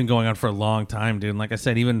has been going on for a long time, dude. And like I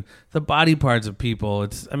said, even the body parts of people,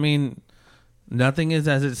 nothing is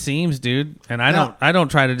as it seems, dude. And I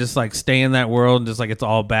don't try to just like stay in that world and just like it's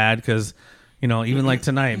all bad because, even like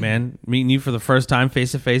tonight, man, meeting you for the first time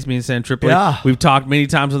face to face, me and Sam Tripoli. Yeah. We've talked many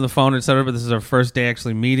times on the phone, etc. But this is our first day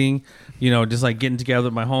actually meeting. Just like getting together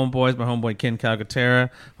with my homeboys, my homeboy Ken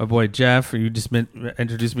Calcaterra, my boy Jeff, who you just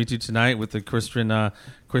introduced me to tonight with the Christian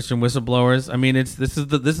whistleblowers. I mean, this is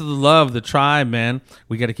the love, the tribe, man.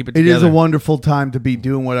 We got to keep it together. It is a wonderful time to be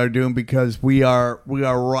doing what I'm doing because we are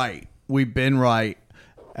right. We've been right.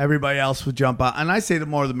 Everybody else would jump out, and I say the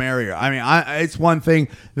more the merrier. I mean, it's one thing.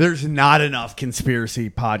 There's not enough conspiracy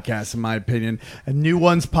podcasts, in my opinion. And new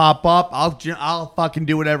ones pop up. I'll fucking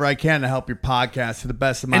do whatever I can to help your podcast to the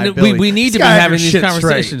best of my ability. We need to be having these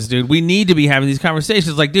conversations, dude. We need to be having these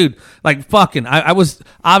conversations. Like, dude, like fucking. I was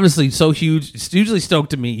obviously so huge. It's usually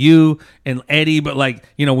stoked to meet you and Eddie, but like,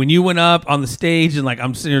 when you went up on the stage and like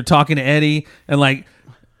I'm sitting here talking to Eddie and like.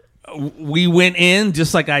 We went in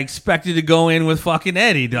just like I expected to go in with fucking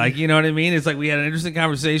Eddie. Like, you know what I mean? It's like we had an interesting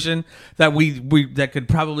conversation that we that could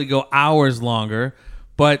probably go hours longer.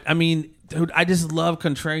 But I mean, dude, I just love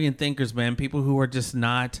contrarian thinkers, man. People who are just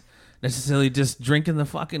not necessarily just drinking the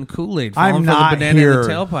fucking Kool-Aid, falling I'm for not the banana here. in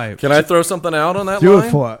the tailpipe. Can I throw something out on that Do line?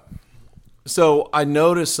 it for it. So I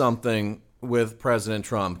noticed something with President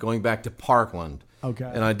Trump going back to Parkland. Okay.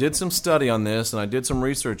 And I did some study on this, and I did some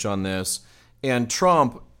research on this. And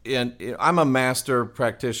Trump, and I'm a master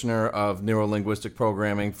practitioner of neuro-linguistic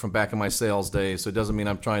programming from back in my sales days, so it doesn't mean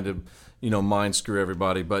I'm trying to, mind screw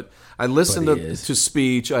everybody. But I listen to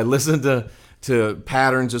speech. I listen to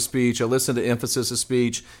patterns of speech. I listen to emphasis of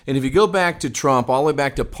speech. And if you go back to Trump, all the way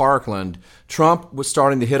back to Parkland, Trump was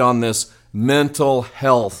starting to hit on this mental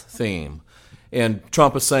health theme. And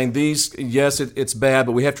Trump is saying it's bad,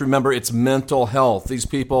 but we have to remember it's mental health. These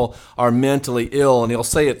people are mentally ill, and he'll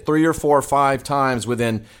say it 3 or 4 or 5 times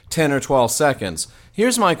within 10 or 12 seconds.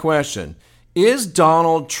 Here's my question. Is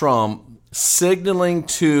Donald Trump signaling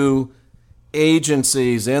to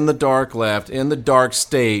agencies in the dark left, in the dark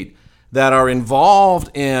state, that are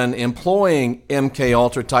involved in employing MK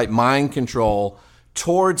Ultra type mind control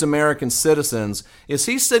towards American citizens? Is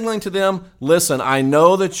he signaling to them, listen, I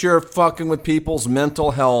know that you're fucking with people's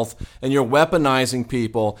mental health and you're weaponizing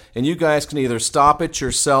people, and you guys can either stop it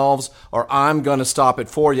yourselves or I'm going to stop it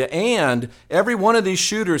for you. And every one of these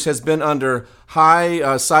shooters has been under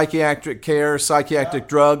high psychiatric care, psychiatric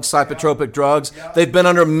drugs, psychotropic drugs. They've been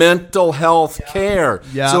under mental health care.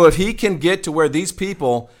 So if he can get to where these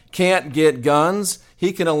people can't get guns,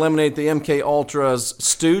 he can eliminate the MK Ultra's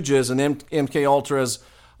stooges and MK Ultra's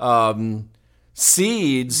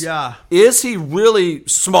seeds. Yeah. Is he really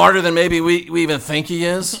smarter than maybe we even think he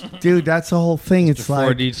is? Dude, that's the whole thing. It's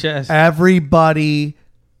like 4D chess. Everybody,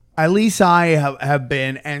 at least I have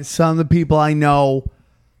been, and some of the people I know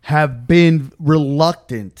have been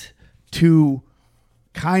reluctant to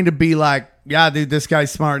kind of be like, yeah, dude, this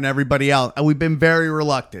guy's smarter than everybody else. And we've been very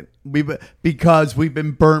reluctant because we've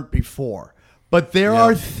been burnt before. But there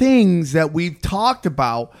are things that we've talked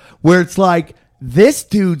about where it's like, this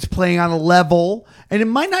dude's playing on a level, and it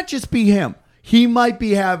might not just be him. He might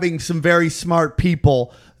be having some very smart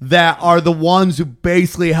people that are the ones who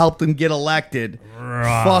basically helped him get elected,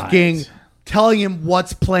 fucking telling him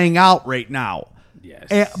what's playing out right now.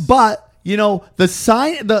 Yes. But,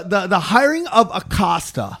 the hiring of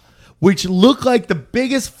Acosta, which looked like the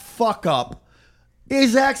biggest fuck up,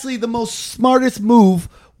 is actually the most smartest move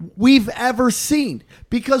we've ever seen,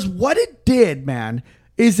 because what it did, man,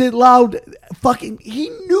 is it allowed he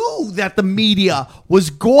knew that the media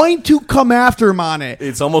was going to come after him on it.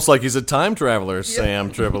 It's almost like he's a time traveler,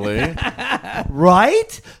 Sam Tripoli.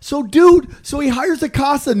 Right? So, dude, he hires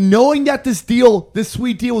Acosta knowing that this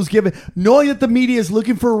sweet deal was given, knowing that the media is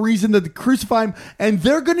looking for a reason to crucify him, and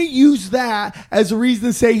they're going to use that as a reason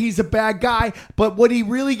to say he's a bad guy. But what he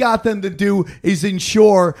really got them to do is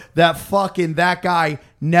ensure that that guy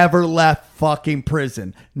never left fucking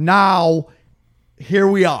prison. Now, here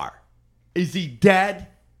we are. Is he dead?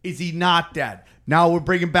 Is he not dead? Now we're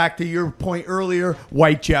bringing back to your point earlier,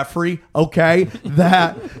 White Jeffrey. Okay,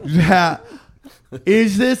 that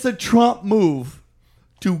is this a Trump move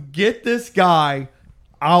to get this guy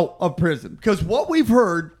out of prison? Because what we've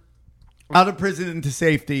heard, out of prison into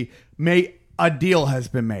safety, a deal has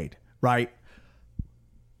been made, right?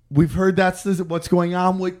 We've heard that's what's going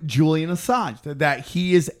on with Julian Assange, that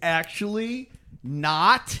he is actually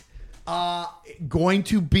not going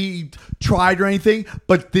to be tried or anything,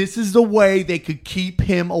 but this is the way they could keep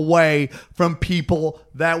him away from people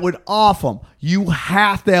that would off him. You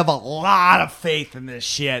have to have a lot of faith in this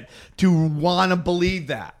shit to want to believe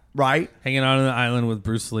that, right? Hanging out on the island with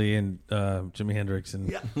Bruce Lee and Jimi Hendrix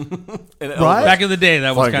and right? Back in the day,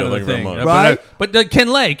 that was kind of the thing. Right? But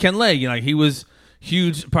Ken Lay, he was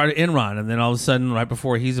huge part of Enron, and then all of a sudden, right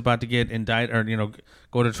before he's about to get indicted or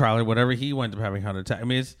go to trial or whatever, he went up having a heart attack. I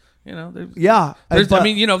mean, it's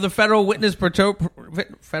the federal witness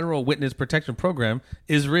protection program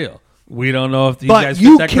is real. We don't know if these guys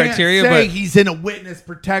fit that criteria, say but he's in a witness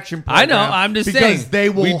protection program. I know. I'm just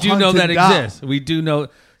saying we do know that exists. We do know.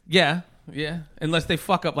 Yeah. Unless they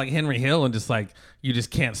fuck up like Henry Hill and just like you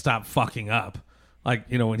just can't stop fucking up. Like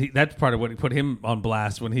when that's part of what put him on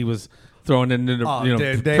blast when he was thrown into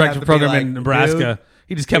the protection program in Nebraska.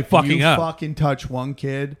 He just kept fucking up. If you fucking touch one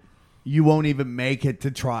kid, you won't even make it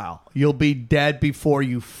to trial. You'll be dead before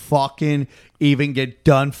you fucking even get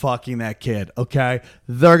done fucking that kid. Okay,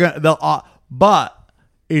 but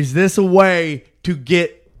is this a way to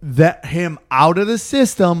get him out of the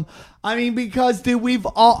system? I mean, because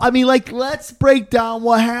let's break down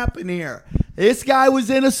what happened here. This guy was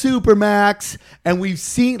in a Supermax, and we've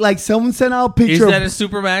seen someone sent out a picture. Is that a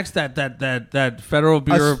Supermax? That Federal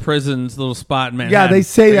Bureau of Prisons little spot in Manhattan? Yeah, they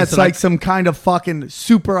say that's like some kind of fucking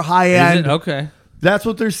super high end. Okay. That's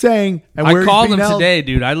what they're saying. And I called them today,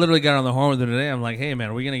 dude. I literally got on the horn with them today. I'm like, hey, man,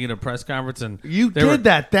 are we going to get a press conference? And you did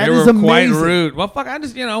that. That is amazing. Quite rude. Well, fuck, I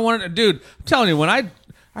just, wanted to, dude, I'm telling you, when I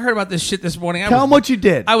heard about this shit this morning. Tell them what you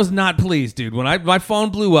did. I was not pleased, dude. When my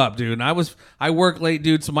phone blew up, dude, and I work late,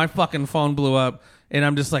 dude, so my fucking phone blew up. And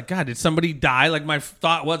I'm just like, God, did somebody die? Like, my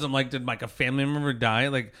thought was, I'm like, did a family member die?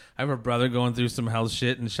 Like, I have a brother going through some health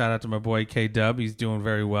shit, and shout out to my boy K-Dub. He's doing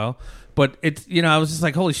very well. But it's, I was just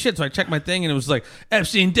like, holy shit. So I checked my thing, and it was like,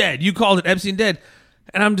 Epstein dead. You called it Epstein dead.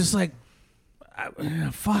 And I'm just like,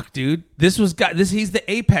 fuck, dude. He's the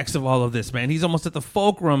apex of all of this, man. He's almost at the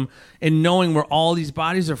fulcrum in knowing where all these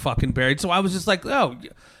bodies are fucking buried. So I was just like, oh,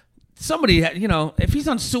 somebody, if he's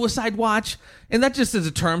on suicide watch, and that just is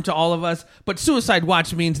a term to all of us, but suicide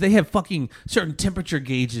watch means they have fucking certain temperature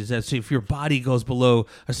gauges as to if your body goes below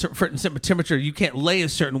a certain temperature, you can't lay a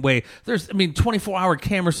certain way. There's, 24-hour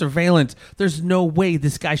camera surveillance. There's no way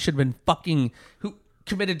this guy should have been fucking who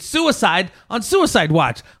committed suicide on suicide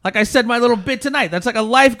watch. Like I said, my little bit tonight, that's like a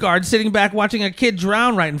lifeguard sitting back watching a kid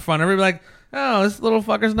drown right in front of her, like, oh, this little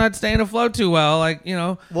fucker's not staying afloat too well. Like,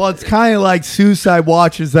 Well, it's kind of like suicide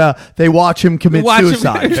watch is they watch him commit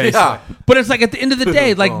suicide. Yeah. But it's like at the end of the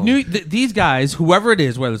day, like these guys, whoever it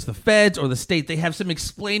is, whether it's the feds or the state, they have some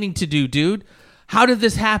explaining to do, dude. How did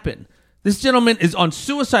this happen? This gentleman is on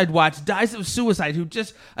suicide watch, dies of suicide, who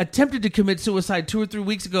just attempted to commit suicide 2 or 3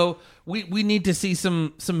 weeks ago. We need to see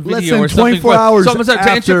some video or something. 24 hours so to answer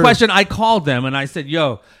after. your question, I called them and I said,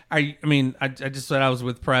 yo, I just said I was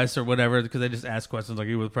with press or whatever, because they just asked questions like,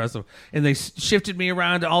 you with press? And they shifted me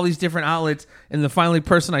around to all these different outlets. And the finally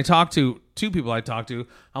person I talked to, 2 people I talked to,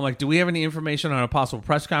 I'm like, do we have any information on a possible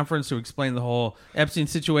press conference to explain the whole Epstein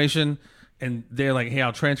situation? And they're like, hey,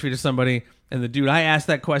 I'll transfer you to somebody. And the dude I asked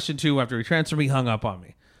that question to, after he transferred me, hung up on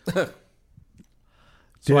me.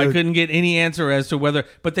 So I couldn't get any answer as to whether...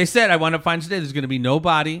 But they said, I want to find today, there's going to be no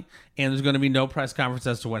body, and there's going to be no press conference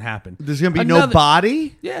as to what happened. There's going to be no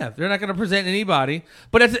body? Yeah, they're not going to present anybody.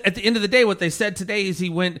 But at the end of the day, what they said today is he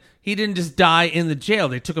didn't just die in the jail.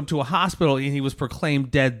 They took him to a hospital, and he was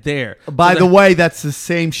proclaimed dead there. By the way, that's the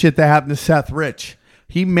same shit that happened to Seth Rich.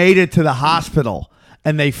 He made it to the hospital.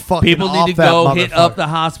 And they fucking people need to go hit up the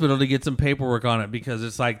hospital to get some paperwork on it, because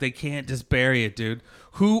it's like they can't just bury it, dude.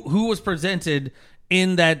 Who was presented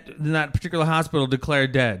in that particular hospital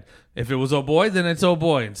declared dead? If it was oh boy, then it's oh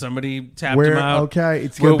boy, and somebody tapped him out. Okay,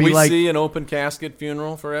 it's gonna Will be we like see an open casket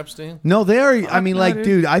funeral for Epstein? No, they are. I mean,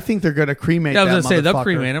 dude, I think they're gonna cremate. Yeah, I was that gonna say they'll motherfucker.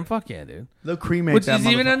 cremate him. Fuck yeah, dude. They'll cremate Which that. is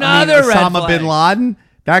even motherfucker. another red Osama flag. bin Laden.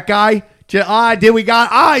 That guy. He's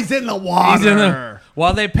in the water.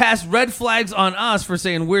 While they pass red flags on us for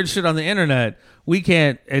saying weird shit on the internet, we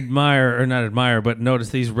can't but notice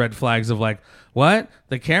these red flags of like, what?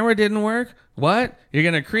 The camera didn't work? What? You're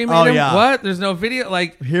going to cremate him? Yeah. What? There's no video?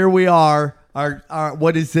 Like, here we are. Our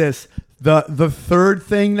what is this? The third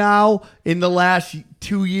thing now in the last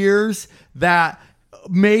 2 years that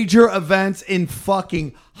major events in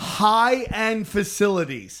fucking high-end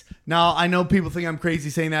facilities. Now, I know people think I'm crazy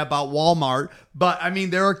saying that about Walmart, but I mean,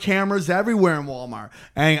 there are cameras everywhere in Walmart.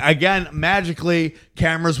 And again, magically,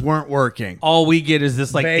 cameras weren't working. All we get is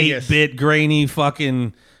this like Vegas. 8-bit grainy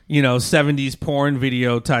fucking, 70s porn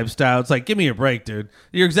video type style. It's like, give me a break, dude.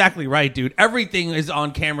 You're exactly right, dude. Everything is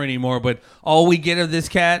on camera anymore, but all we get of this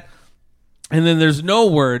cat, and then there's no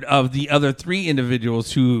word of the other 3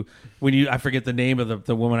 individuals who... I forget the name of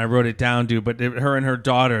the woman, I wrote it down, dude, but her and her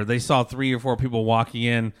daughter, they saw 3 or 4 people walking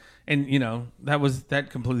in, and that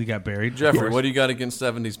completely got buried. Jeffrey, what do you got against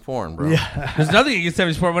 70s porn, bro? Yeah. There's nothing against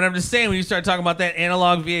 70s porn, but I'm just saying, when you start talking about that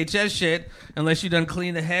analog VHS shit, unless you done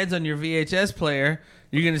clean the heads on your VHS player,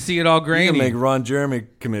 You're gonna see it all You grainy. can make Ron Jeremy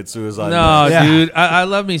commit suicide. No, Yeah. dude, I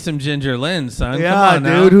love me some Ginger Lynn, son. Yeah, Come on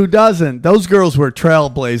now. dude, who doesn't? Those girls were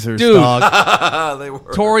trailblazers, Dude. dog. They were.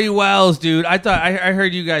 Tori Wells, dude. I thought I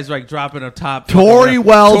heard you guys like dropping a top. Tori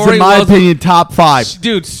Wells, Tori in my Wells- opinion, top 5.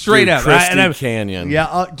 dude, straight Dude, up. Christy Canyon.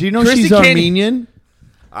 Yeah, do you know Christy she's Canyon- Armenian?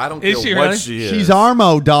 I don't Is care she what really? she is. She's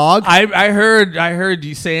Armo, dog. I heard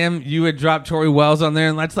you, Sam. You had dropped Tori Wells on there,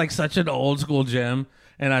 and that's like such an old school gem.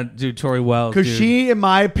 And I do Tori Wells Because dude. she, in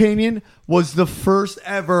my opinion, was the first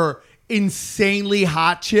ever insanely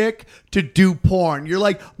hot chick to do porn. You're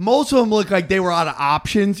like, most of them look like they were out of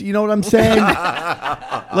options. You know what I'm saying?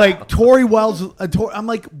 Like Tori Wells, I'm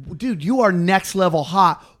like, dude, you are next level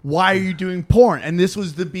hot. Why are you doing porn? And this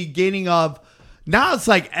was the beginning of. Now it's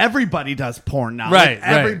like everybody does porn now. Right, Like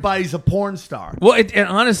everybody's a porn star. Well, and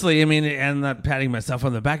honestly, I mean, and I'm not patting myself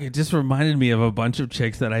on the back. It just reminded me of a bunch of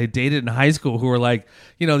chicks that I dated in high school who were like,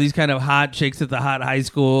 you know, these kind of hot chicks at the hot high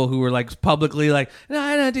school who were like publicly like, no,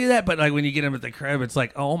 I don't do that. But like when you get them at the crib, it's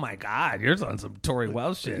like, oh my God, you're on some Tori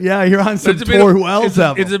Wells shit. Yeah, you're on But some it's a beautiful- Tori Wells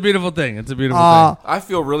level. It's a beautiful thing. It's a beautiful thing. I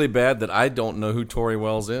feel really bad that I don't know who Tori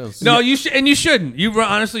Wells is. No, you should, and you shouldn't. You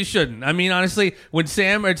honestly shouldn't. I mean, honestly, when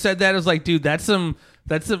Sam had said that, I was like, dude, that's some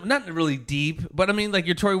not really deep, but I mean, like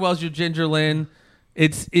your Tori Wells, your Ginger Lynn.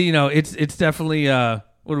 It's it's definitely what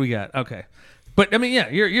do we got? Okay, but I mean, yeah,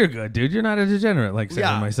 you're good, dude. You're not a degenerate like Sam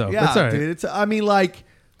and myself. Yeah, That's all right. dude. It's, I mean, like,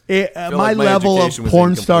 my like my level of education was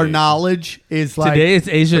porn star incomplete. knowledge is like Today it's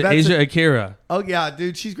but Asia that's Akira. Oh yeah,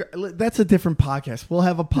 dude, she's great. That's a different podcast. We'll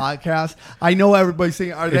have a podcast. I know everybody's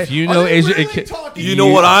saying, "Are they?" If you are know they Asia, really talking? You know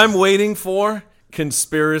what I'm waiting for?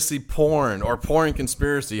 Conspiracy porn or porn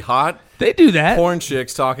conspiracy. Hot They do that. porn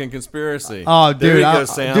chicks talking conspiracy. Oh, there dude, you go,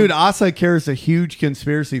 Sam. dude, Asa Akira is a huge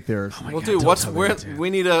conspiracy theorist. Well, dude, we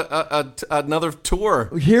need another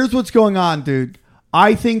tour. Here's what's going on, dude.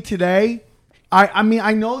 I think today, I mean,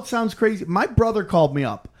 I know it sounds crazy. My brother called me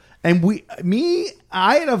up, and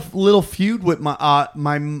I had a little feud with my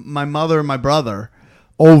mother and my brother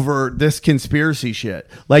over this conspiracy shit.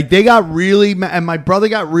 Like they got really mad, and my brother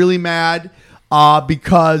got really mad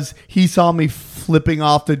because he saw me flipping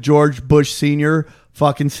off the George Bush Sr.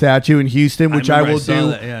 fucking statue in Houston, which I remember I will saw do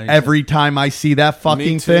that. Yeah, every time I see that fucking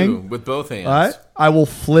Me too, thing. with both hands. All right? I will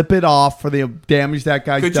flip it off for the damage that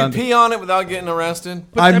guy's Could you done. pee on it without getting arrested?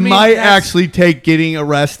 I mean, might that's- actually take getting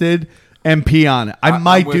arrested and pee on it. I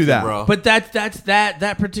might I'm with do you, that. bro. But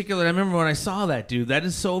that particular. I remember when I saw that, dude. That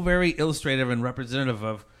is so very illustrative and representative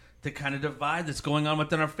of the kind of divide that's going on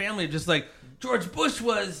within our family. Just like George Bush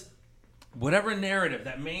was, whatever narrative,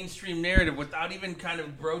 that mainstream narrative, without even kind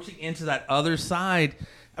of broaching into that other side.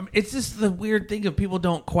 I mean, it's just the weird thing of people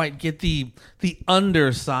don't quite get the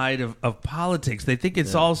underside of politics. They think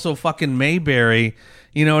it's all so fucking Mayberry,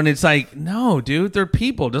 you know. And it's like, no, dude, they're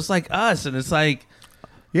people just like us, and it's like.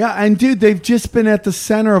 Yeah, and dude, they've just been at the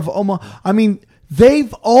center of almost. I mean,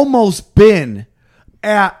 they've almost been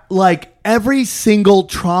at like every single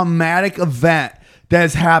traumatic event that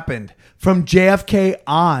has happened from JFK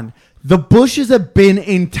on. The Bushes have been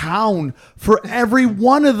in town for every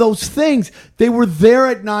one of those things. They were there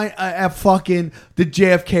at fucking the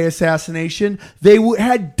JFK assassination. They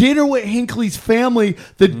had dinner with Hinckley's family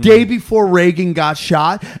the day before Reagan got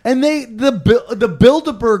shot, and the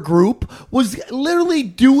Bilderberg group was literally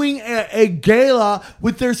doing a gala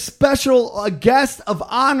with their special guest of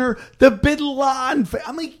honor, the Bin Laden.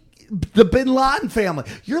 The Bin Laden family.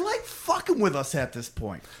 You're like fucking with us at this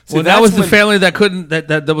point. Well, that was the family that couldn't.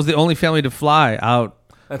 That was the only family to fly out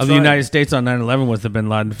of the right. United States on 9/11 was the Bin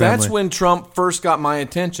Laden family. That's when Trump first got my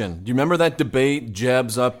attention. Do you remember that debate?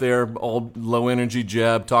 Jeb's up there, all low energy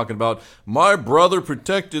Jeb, talking about my brother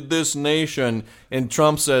protected this nation, and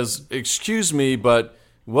Trump says, "Excuse me, but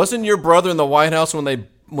wasn't your brother in the White House when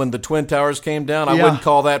the Twin Towers came down? I Yeah. wouldn't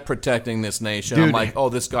call that protecting this nation." Dude. I'm like, oh,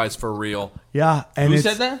 this guy's for real. Yeah, and Who it's,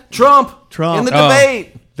 said that? Trump in the Oh.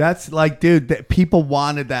 debate. That's like, dude, people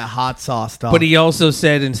wanted that hot sauce stuff. But he also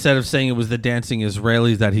said, instead of saying it was the dancing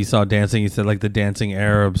Israelis that he saw dancing, he said like the dancing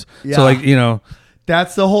Arabs. Yeah. So like, you know,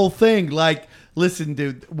 that's the whole thing. Like, listen,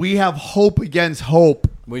 dude, we have hope against hope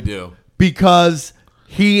We do. because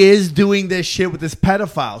he is doing this shit with this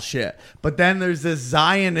pedophile shit. But then there's this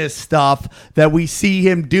Zionist stuff that we see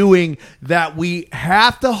him doing that we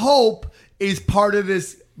have to hope is part of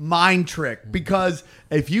this mind trick. Because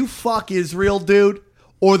if you fuck Israel, dude,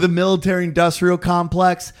 or the military-industrial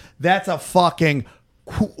complex, that's a fucking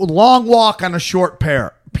long walk on a short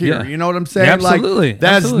pier. Yeah. You know what I'm saying? Yeah, absolutely. Like,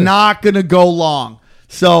 that's Absolutely. not going to go long.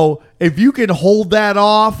 So if you can hold that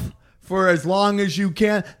off for as long as you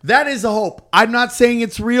can, that is a hope. I'm not saying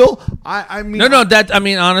it's real. I mean, no. That I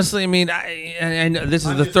mean, honestly, I mean, I know this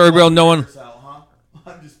is the third rail. No one.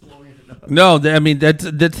 No, I mean that's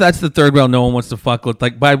the third rail no one wants to fuck with.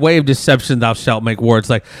 Like, by way of deception thou shalt make war. It's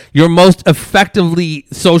like you're most effectively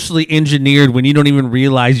socially engineered when you don't even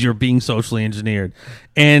realize you're being socially engineered.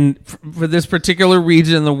 And for this particular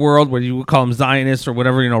region in the world, where you would call them Zionists or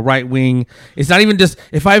whatever, right wing, it's not even just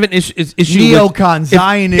if I have an issue neocon,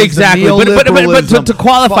 Zionism, exactly. But to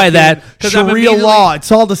qualify that, Sharia law,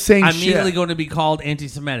 it's all the same I'm shit. immediately going to be called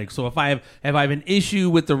anti-Semitic. So if I have an issue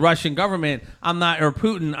with the Russian government, I'm not, or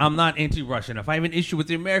Putin, I'm not anti-Russian. If I have an issue with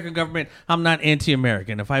the American government, I'm not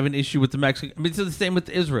anti-American. If I have an issue with the Mexican, it's the same with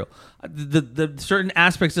Israel. The certain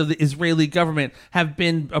aspects of the Israeli government have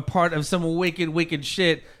been a part of some wicked shit,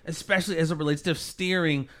 especially as it relates to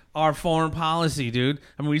steering our foreign policy, dude.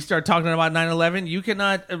 I mean, we start talking about 9/11. You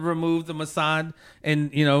cannot remove the Mossad,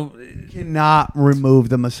 and cannot remove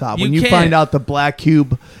the Mossad. When you can't. find out the Black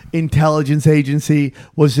Cube intelligence agency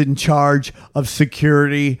was in charge of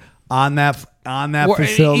security on that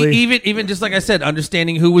facility, even just like I said,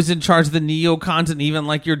 understanding who was in charge of the neocons, and even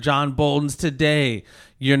like your John Boltons today.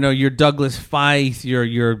 Your Douglas Feith,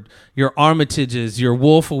 your Armitages, your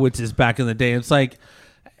Wolfowitzes back in the day. It's like,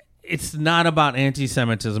 it's not about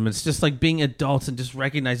anti-Semitism. It's just like being adults and just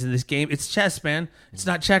recognizing this game. It's chess, man. It's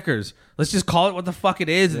not checkers. Let's just call it what the fuck it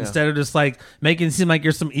is instead of just like making it seem like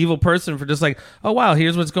you're some evil person for just like, oh wow,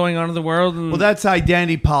 here's what's going on in the world. And well, that's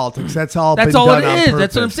identity politics. That's all. That's been all done it on is. purpose.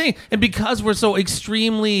 That's what I'm saying. And because we're so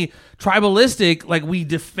extremely tribalistic, like we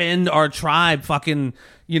defend our tribe, fucking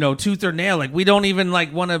tooth or nail. Like we don't even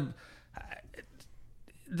like want to.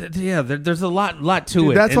 Yeah, there's a lot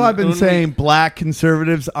to it. That's why I've been saying black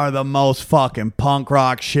conservatives are the most fucking punk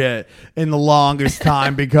rock shit in the longest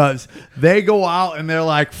time because they go out and they're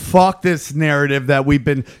like, fuck this narrative that we've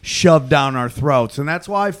been shoved down our throats. And that's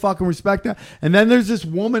why I fucking respect that. And then there's this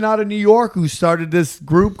woman out of New York who started this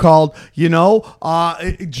group called,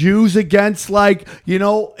 Jews against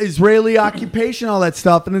Israeli occupation, all that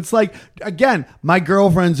stuff. And it's like, again, my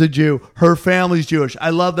girlfriend's a Jew. Her family's Jewish.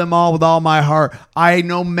 I love them all with all my heart. I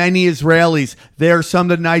know many Israelis. They're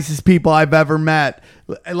some of the nicest people I've ever met.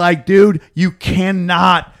 Like, dude, you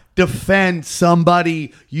cannot defend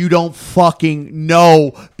somebody you don't fucking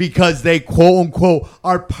know because they quote unquote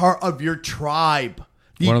are part of your tribe.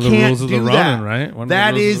 One of the rules of the Ronin, right?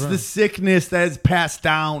 That is the sickness that is passed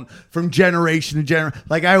down from generation to generation.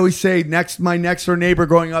 Like I always say, my next door neighbor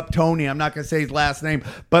growing up, Tony, I'm not going to say his last name,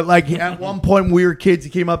 but like at one point when we were kids,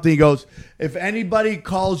 he came up to me and he goes, if anybody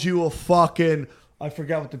calls you a fucking, I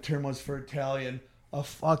forgot what the term was for Italian, a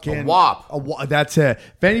wop. That's it.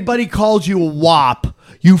 If anybody calls you a wop,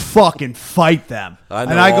 you fucking fight them. I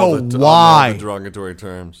know and I go, why? All the derogatory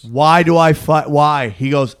terms. Why do I fight? Why?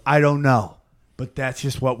 He goes, I don't know. But that's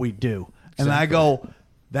just what we do. And I go,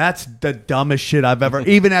 that's the dumbest shit I've ever,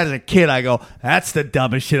 even as a kid, I go, that's the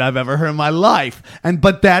dumbest shit I've ever heard in my life.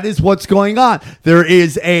 But that is what's going on. There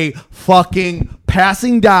is a fucking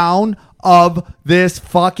passing down of this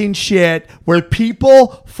fucking shit where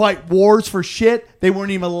people fight wars for shit they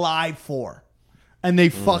weren't even alive for. And they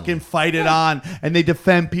fucking fight it on, and they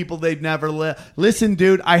defend people they've never lived. Listen,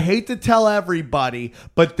 dude, I hate to tell everybody,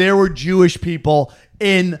 but there were Jewish people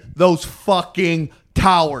in those fucking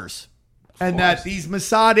towers. And that these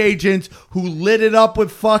Mossad agents who lit it up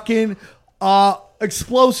with fucking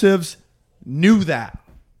explosives knew that.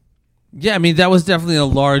 Yeah, I mean, that was definitely a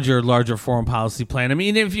larger foreign policy plan. I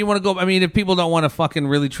mean, if you want to go, I mean, if people don't want to fucking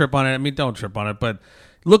really trip on it, I mean, don't trip on it. But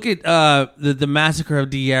look at the massacre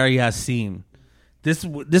of Deir Yassin.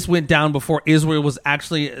 This went down before Israel was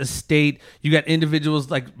actually a state. You got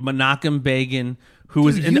individuals like Menachem Begin, who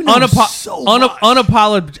was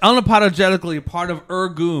unapologetically a part of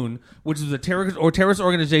Irgun, which is a terrorist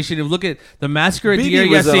organization. If you look at the massacre at Deir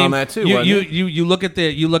Yassin, you look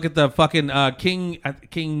at the fucking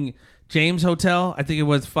King James Hotel. I think it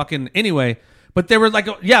was fucking anyway. But they were like,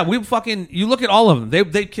 you look at all of them.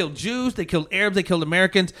 They killed Jews, they killed Arabs, they killed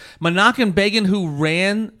Americans. Menachem Begin, who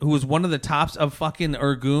was one of the tops of fucking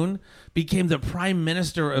Irgun, became the prime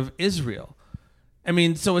minister of Israel. I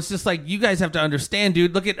mean, so it's just like, you guys have to understand,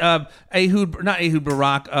 dude. Look at Barak.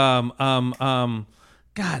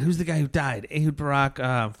 God, who's the guy who died? Ehud Barak.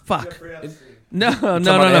 Fuck. No.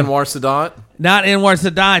 Anwar Sadat? Not Anwar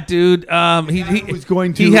Sadat, dude.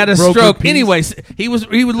 He had a stroke. Anyways, he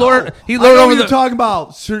lord over you're talking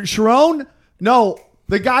about Sharon? No,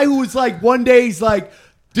 the guy who was like one day he's like,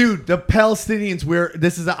 dude, the Palestinians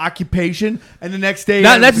this is an occupation, and the next day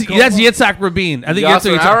that's Yitzhak Rabin. I think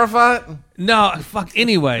Yasser Arafat. No, fuck.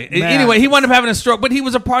 Anyway, Man. anyway, he wound up having a stroke, but he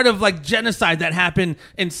was a part of like genocide that happened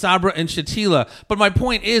in Sabra and Shatila. But my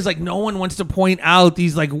point is, like, no one wants to point out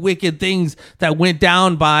these like wicked things that went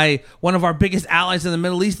down by one of our biggest allies in the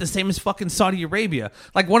Middle East, the same as fucking Saudi Arabia.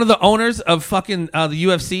 Like one of the owners of fucking the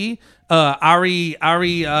UFC, Ari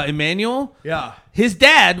Emanuel. Yeah. His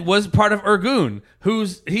dad was part of Irgun,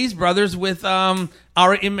 he's brothers with Ari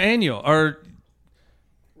Emanuel or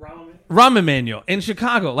Rahm Emanuel in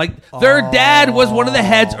Chicago. Like their dad was one of the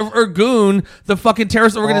heads of Irgun, the fucking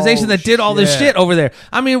terrorist organization that did all this shit over there.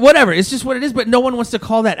 I mean, whatever. It's just what it is, but no one wants to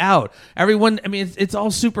call that out. Everyone, I mean, it's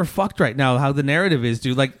all super fucked right now how the narrative is,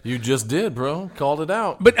 dude. Like You just did, bro. Called it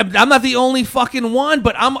out. but I'm not the only fucking one,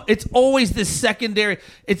 but it's always this secondary.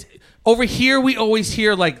 It's over here we always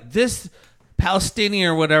hear like this Palestinian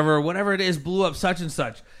or whatever it is blew up such and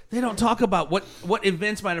such. They don't talk about what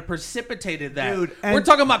events might have precipitated that. Dude, we're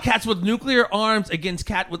talking about cats with nuclear arms against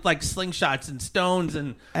cat with like slingshots and stones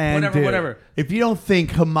and whatever. If you don't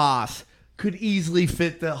think Hamas could easily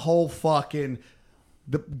fit the whole fucking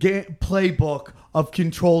playbook of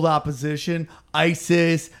controlled opposition,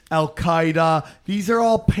 ISIS, Al-Qaeda, these are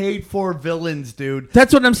all paid for villains, dude.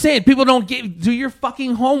 That's what I'm saying. People don't do your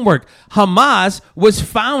fucking homework. Hamas was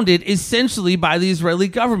founded essentially by the Israeli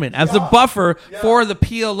government as a buffer for the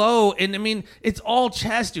PLO. And I mean, it's all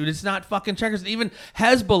chess, dude. It's not fucking checkers. Even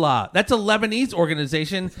Hezbollah, that's a Lebanese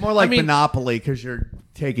organization. It's more like Monopoly because you're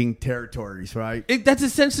taking territories, right? That's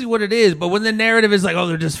essentially what it is. But when the narrative is like, oh,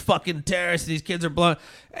 they're just fucking terrorists, these kids are blown.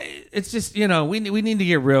 It's just, you know, we need to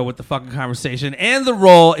get real with the fucking conversation and the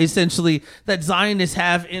role essentially that Zionists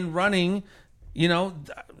have in running,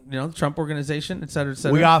 the Trump organization, et cetera, et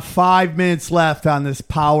cetera. We got 5 minutes left on this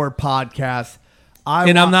Power podcast.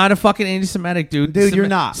 I'm not a fucking anti-Semitic, dude. Dude, you're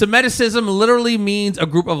not. Semiticism literally means a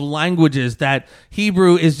group of languages that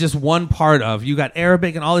Hebrew is just one part of. You got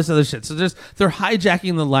Arabic and all this other shit. So they're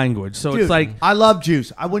hijacking the language. So Dude, it's like, I love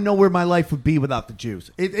Jews. I wouldn't know where my life would be without the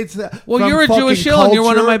Jews. well, you're a Jewish hill and you're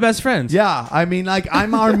one of my best friends. Yeah, I mean, like,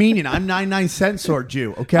 I'm Armenian. I'm 99 censor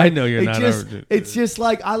Jew. Okay, I know you're not. It's just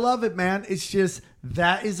like, I love it, man. It's just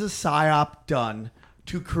that is a psyop done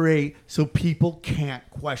to create so people can't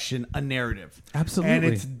question a narrative. Absolutely. And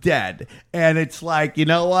it's dead. And it's like, you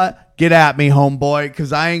know what? Get at me, homeboy,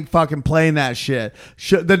 because I ain't fucking playing that shit.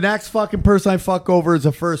 The next fucking person I fuck over is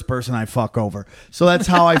the first person I fuck over. So that's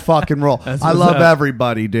how I fucking roll. I love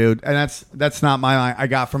everybody, dude. And that's not my line. I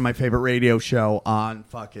got from my favorite radio show on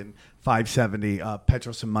fucking 570,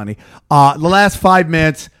 Petros and Money. The last 5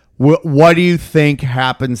 minutes, what do you think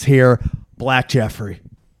happens here? Black Jeffrey.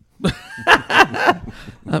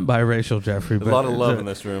 Not biracial Jeffrey, but a lot of love in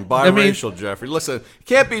this room. Biracial Jeffrey. Listen, it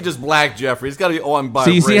can't be just black Jeffrey. It's got to be, I'm biracial.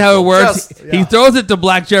 So you see how it works? He throws it to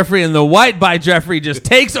black Jeffrey, and the white by Jeffrey just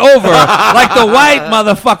takes over like the white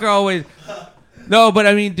motherfucker always. No, but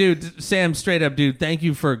I mean, dude, Sam, straight up, dude, thank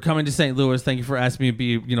you for coming to St. Louis. Thank you for asking me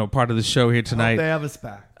to be, part of the show here tonight. They have us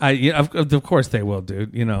back. Of course they will,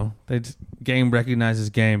 dude. Game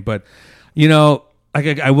recognizes game, but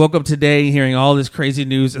I woke up today hearing all this crazy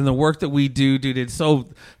news, and the work that we do, dude, it's so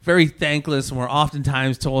very thankless, and we're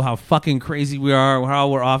oftentimes told how fucking crazy we are, how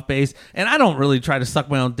we're off base, and I don't really try to suck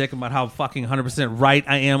my own dick about how fucking 100% right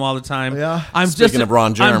I am all the time. Yeah. Speaking of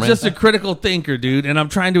Ron Jeremy. I'm just a critical thinker, dude, and I'm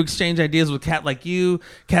trying to exchange ideas with cat like you,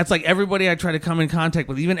 cats like everybody I try to come in contact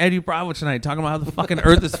with, even Eddie Bravo tonight, talking about how the fucking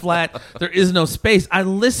earth is flat, there is no space. I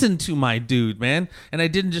listened to my dude, man, and I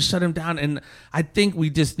didn't just shut him down, and I think we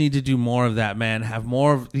just need to do more of that, man, have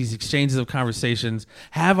more of these exchanges of conversations,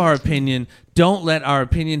 have our opinion. Don't let our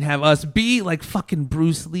opinion have us. Be like fucking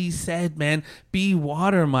Bruce Lee said, man. Be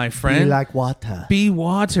water, my friend. Be like water. Be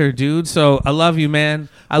water, dude. So I love you, man.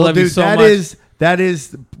 I love you so much. That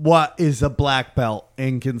is what is a black belt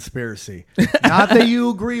in conspiracy. Not that you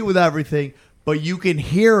agree with everything, but you can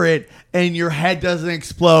hear it and your head doesn't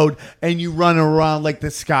explode and you run around like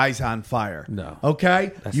the sky's on fire. No.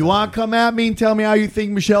 Okay? You want to come at me and tell me how you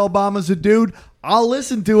think Michelle Obama's a dude? I'll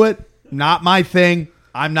listen to it. Not my thing.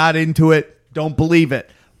 I'm not into it. Don't believe it.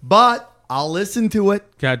 But I'll listen to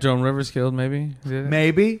it. Got Joan Rivers killed, maybe?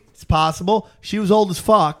 Maybe. It's possible. She was old as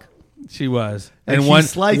fuck. She was. And she's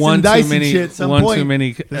slicing and dicing shit at some point.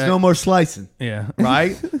 There's no more slicing. Yeah.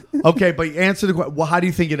 Right? Okay, but answer the question. Well, how do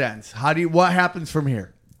you think it ends? What happens from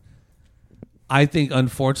here? I think,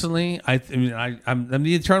 unfortunately, I'm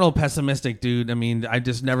the eternal pessimistic dude. I mean, I've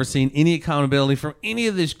just never seen any accountability from any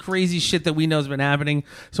of this crazy shit that we know has been happening.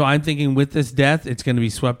 So I'm thinking with this death, it's going to be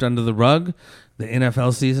swept under the rug. The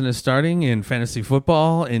NFL season is starting in fantasy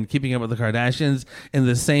football and keeping up with the Kardashians. And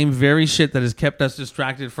the same very shit that has kept us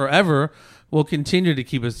distracted forever will continue to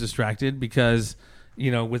keep us distracted because,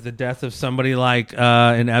 with the death of somebody like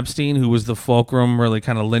an Epstein, who was the fulcrum, really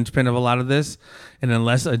kind of linchpin of a lot of this, and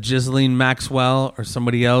unless a Ghislaine Maxwell or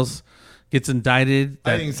somebody else gets indicted,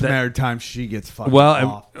 I think it's a matter of time she gets fucking off.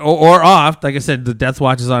 off. Or off. Like I said, the death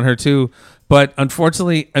watch is on her too. But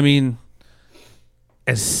unfortunately, I mean,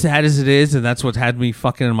 as sad as it is, and that's what had me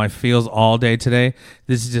fucking in my feels all day today,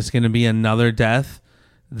 this is just going to be another death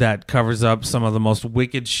that covers up some of the most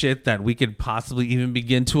wicked shit that we could possibly even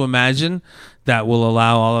begin to imagine, that will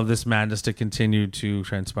allow all of this madness to continue to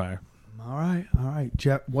transpire. All right.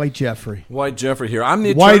 White Jeffrey. White Jeffrey here. I'm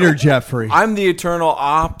the Whiter Jeffrey. I'm the eternal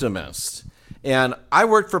optimist. And I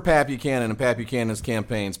worked for Pat Buchanan and Pat Buchanan's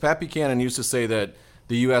campaigns. Pat Buchanan used to say that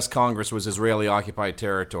the U.S. Congress was Israeli-occupied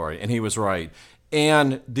territory, and he was right.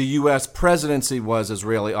 And the U.S. presidency was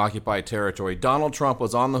Israeli-occupied territory. Donald Trump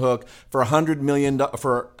was on the hook for $100 million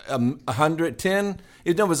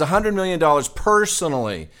 $100 million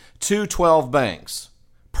personally to 12 banks.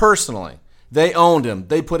 Personally. They owned him.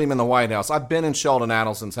 They put him in the White House. I've been in Sheldon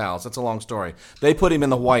Adelson's house. That's a long story. They put him in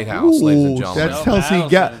the White House, ladies and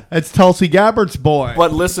gentlemen. That's Tulsi Gabbard's boy.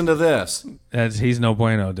 But listen to this. He's no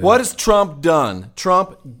bueno, dude. What has Trump done?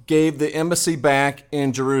 Trump gave the embassy back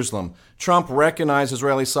in Jerusalem. Trump recognized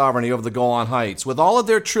Israeli sovereignty over the Golan Heights. With all of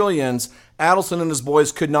their trillions, Adelson and his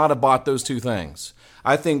boys could not have bought those two things.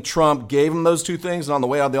 I think Trump gave them those two things, and on the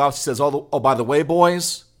way out of the office, he says, oh, by the way,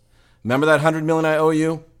 boys, remember that $100 million I owe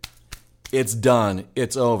you? It's done.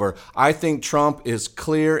 It's over. I think Trump is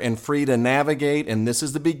clear and free to navigate, and this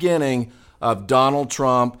is the beginning of Donald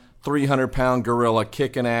Trump, 300-pound gorilla,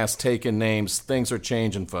 kicking ass, taking names. Things are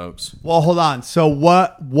changing, folks. Well, hold on. So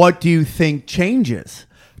what do you think changes?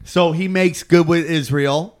 So he makes good with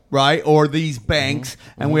Israel, right? Or these banks.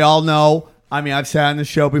 Mm-hmm. And we all know, I mean, I've said on the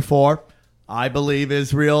show before, I believe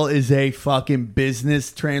Israel is a fucking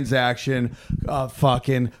business transaction,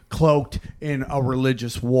 fucking cloaked in a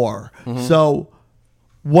religious war. Mm-hmm. So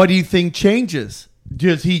what do you think changes?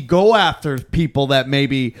 Does he go after people that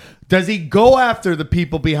maybe... Does he go after the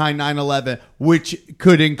people behind 9/11, which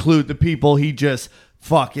could include the people he just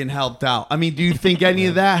fucking helped out? I mean, do you think any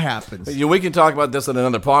of that happens? We can talk about this in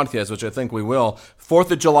another podcast, which I think we will.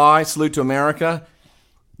 4th of July, Salute to America.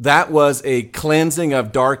 That was a cleansing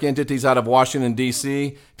of dark entities out of Washington,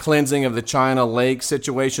 D.C., cleansing of the China Lake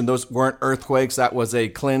situation. Those weren't earthquakes. That was a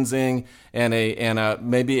cleansing and a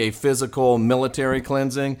maybe a physical military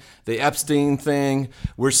cleansing. The Epstein thing,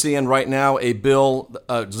 we're seeing right now a bill,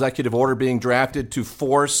 executive order being drafted to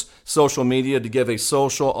force social media to give a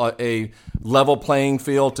level playing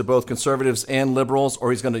field to both conservatives and liberals, or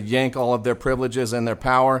he's going to yank all of their privileges and their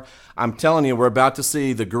power. I'm telling you, we're about to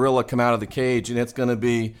see the gorilla come out of the cage, and it's going to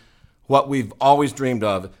be what we've always dreamed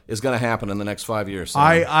of is going to happen in the next 5 years. So.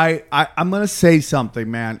 I'm going to say something,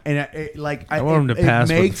 man, and I want him to pass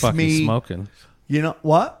with fucking smoking. You know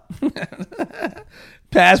what?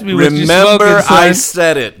 Pass me with Remember, your smoking, I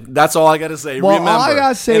said it. That's all I got to say. Well, Remember. all I got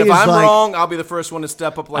to say and if is I'm wrong, I'll be the first one to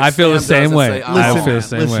step up. Like I feel Sam the same does way. And say, I feel the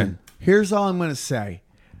same way. Here's all I'm going to say.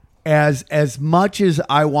 As much as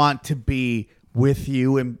I want to be with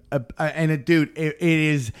you, and dude, it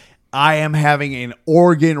is. I am having an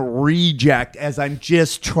organ reject as I'm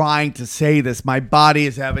just trying to say this. My body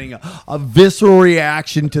is having a visceral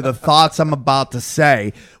reaction to the thoughts I'm about to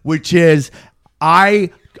say, which is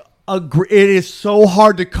I agree. It is so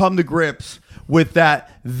hard to come to grips with that.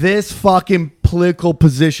 This fucking political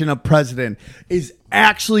position of president is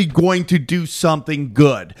actually going to do something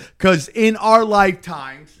good. Because in our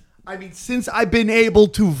lifetimes, I mean, since I've been able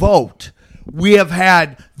to vote, we have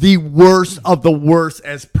had the worst of the worst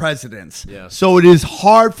as presidents. Yes. So it is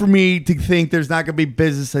hard for me to think there's not going to be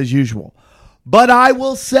business as usual. But I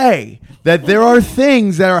will say that there are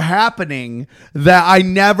things that are happening that I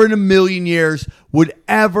never in a million years would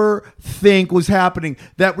ever think was happening.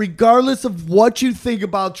 That regardless of what you think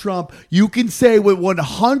about Trump, you can say with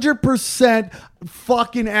 100%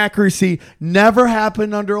 fucking accuracy, never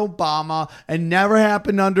happened under Obama and never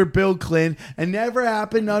happened under Bill Clinton and never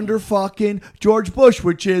happened under fucking George Bush,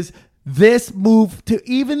 which is this move to,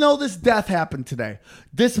 even though this death happened today,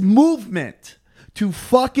 this movement to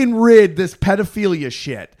fucking rid this pedophilia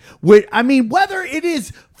shit. I mean, whether it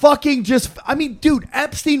is fucking just, I mean, dude,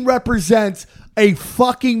 Epstein represents a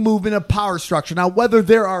fucking movement of power structure. Now, whether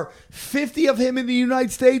there are 50 of him in the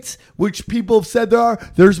United States, which people have said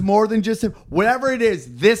there's more than just him. Whatever it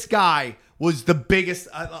is, this guy was the biggest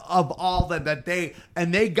of all that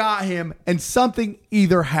they got him, and something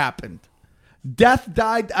either happened.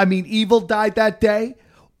 Evil died that day,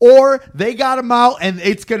 or they got him out and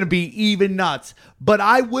it's going to be even nuts. But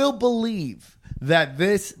I will believe that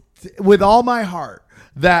this, with all my heart,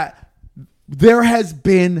 that there has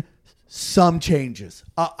been some changes.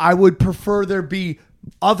 I would prefer there be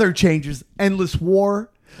other changes. Endless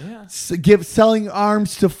war. Yeah. Selling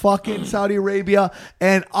arms to fucking Saudi Arabia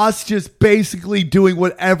and us just basically doing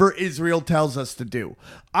whatever Israel tells us to do.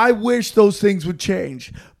 I wish those things would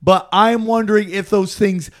change, but I'm wondering if those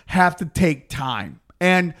things have to take time.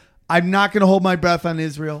 And I'm not going to hold my breath on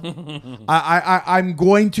Israel. I'm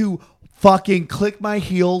going to fucking click my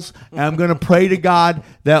heels and I'm going to pray to God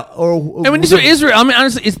that. And when you say Israel, I mean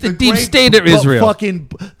honestly, it's the deep state of Israel.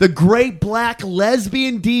 Fucking the great black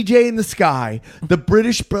lesbian DJ in the sky, the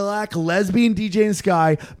British black lesbian DJ in the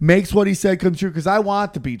sky makes what he said come true because I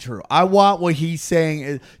want it to be true. I want what he's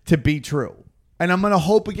saying to be true. And I'm going to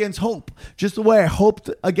hope against hope. Just the way I hoped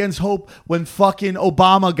against hope when fucking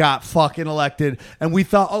Obama got fucking elected. And we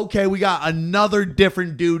thought, okay, we got another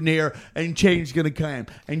different dude in here and change is going to come.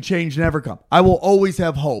 And change never come. I will always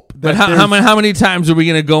have hope. But how many times are we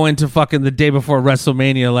going to go into fucking the day before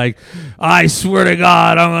WrestleMania like, I swear to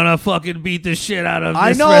God, I'm going to fucking beat the shit out of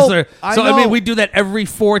this wrestler. I mean, we do that every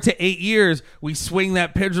 4 to 8 years. We swing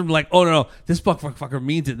that pendulum like, oh, no, this fucker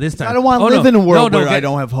means it this time. I don't want to live in a world where I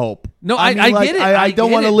don't have hope. No, I get it. I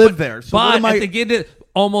don't want to live there. So but I think it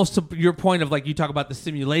almost to your point of like you talk about the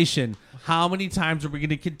simulation. How many times are we going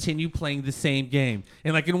to continue playing the same game?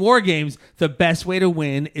 And like in war games, the best way to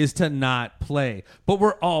win is to not play. But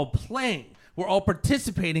we're all playing. We're all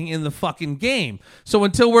participating in the fucking game. So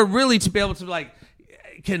until we're really to be able to like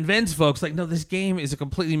convince folks like, no, this game is a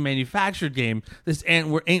completely manufactured game. This ain't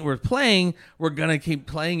worth playing. We're gonna keep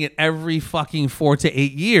playing it every fucking 4 to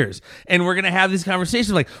 8 years, and we're gonna have these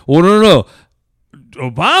conversations like, well, no.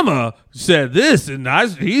 Obama said this, and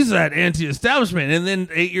he's that anti-establishment, and then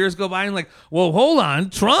 8 years go by, and like, well, hold on,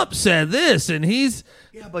 Trump said this, and he's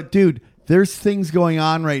but dude, there's things going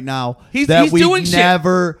on right now he's we've doing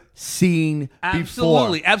never seen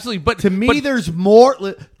absolutely, before. Absolutely. But to me, there's more.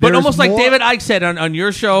 But almost like David Icke said on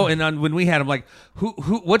your show and on when we had him, like,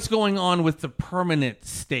 what's going on with the permanent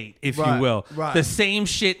state, if you will? Right. The same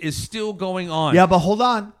shit is still going on. Yeah, but hold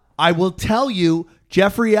on. I will tell you,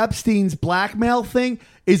 Jeffrey Epstein's blackmail thing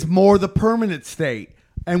is more the permanent state.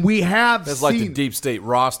 And we have That's like the deep state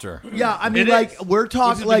roster. Yeah, I mean, we're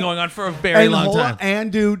talking this has been going on for a very long time.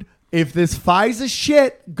 And dude, if this FISA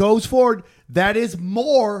shit goes forward, that is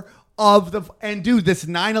more of the... And dude, this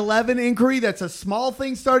 9/11 inquiry, that's a small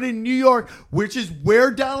thing started in New York, which is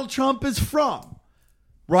where Donald Trump is from.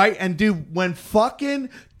 Right? And dude, when fucking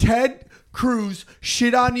Ted Cruz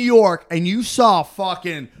shit on New York and you saw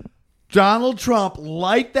fucking Donald Trump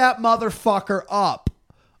light that motherfucker up.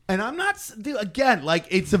 And I'm not... Dude, again, like,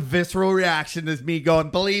 it's a visceral reaction as me going,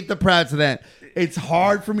 believe the president. It's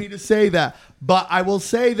hard for me to say that. But I will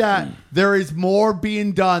say that there is more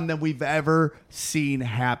being done than we've ever seen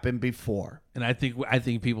happen before. And I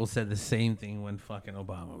think people said the same thing when fucking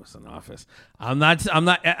Obama was in office. In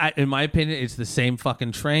my opinion, it's the same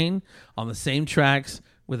fucking train on the same tracks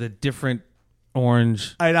with a different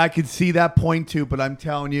orange. And I can see that point too, but I'm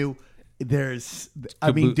telling you,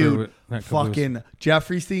 fucking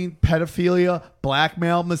Jeffrey Epstein, pedophilia,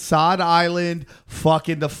 blackmail, Mossad Island,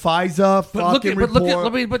 fucking the FISA fucking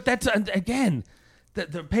report. But that's, again,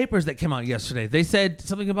 the papers that came out yesterday, they said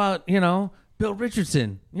something about, Bill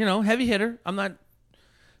Richardson, heavy hitter.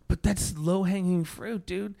 But that's low-hanging fruit,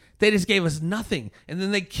 dude. They just gave us nothing. And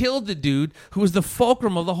then they killed the dude who was the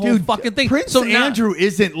fulcrum of the whole fucking thing. Prince Andrew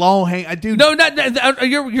isn't low-hanging. Dude, no,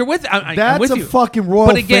 you're with I'm that's with a you. fucking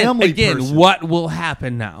royal family person. What will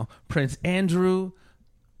happen now? Prince Andrew,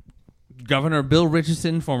 Governor Bill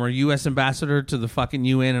Richardson, former U.S. ambassador to the fucking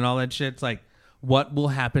UN and all that shit. It's like, what will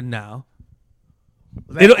happen now?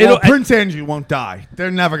 Prince Andrew won't die.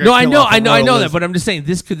 They're never going to. No, I know that, but I'm just saying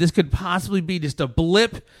this could possibly be just a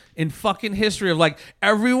blip in fucking history of like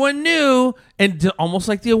everyone knew, and almost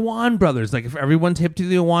like the Awan brothers. Like if everyone's hip to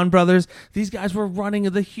the Awan brothers, these guys were running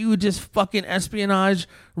the hugest fucking espionage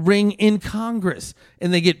ring in Congress,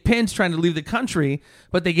 and they get pinched trying to leave the country,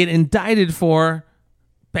 but they get indicted for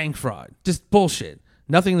bank fraud, just bullshit.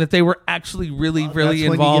 Nothing that they were actually really involved when you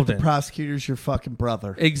get in. The prosecutor's your fucking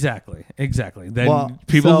brother. Exactly. Then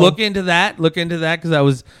people look into that because that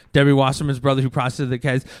was Debbie Wasserman's brother who prosecuted the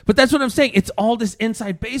case. But that's what I'm saying. It's all this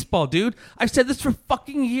inside baseball, dude. I've said this for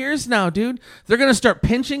fucking years now, dude. They're going to start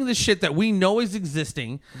pinching the shit that we know is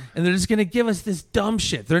existing, and they're just going to give us this dumb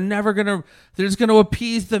shit. They're just going to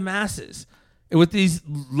appease the masses with these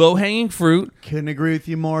low-hanging fruit. Couldn't agree with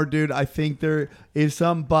you more, dude. I think there is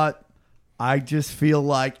some, but... I just feel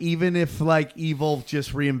like even if like evil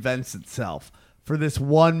just reinvents itself for this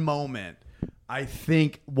one moment, I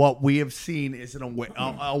think what we have seen is an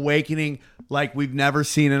awakening like we've never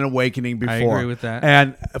seen an awakening before. I agree with that.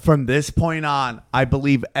 And from this point on, I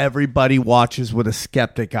believe everybody watches with a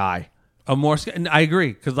skeptic eye. I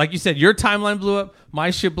agree, because like you said, your timeline blew up.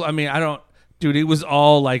 My shit blew. I mean, dude. It was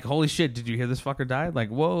all like, holy shit! Did you hear this fucker died? Like,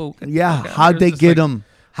 whoa. Yeah. How'd they get him?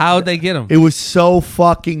 How'd they get him? It was so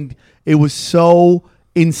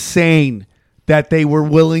insane that they were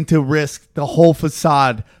willing to risk the whole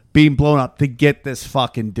facade being blown up to get this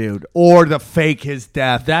fucking dude or to fake his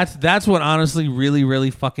death. That's what honestly really,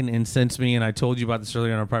 really fucking incensed me. And I told you about this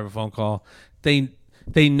earlier on our private phone call. They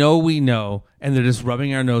know we know, and they're just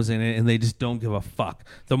rubbing our nose in it, and they just don't give a fuck.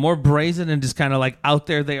 The more brazen and just kind of like out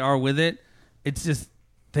there they are with it, it's just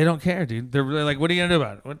they don't care, dude. They're really like, what are you gonna do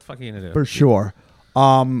about it? What the fuck are you gonna do? For sure.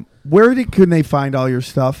 Can they find all your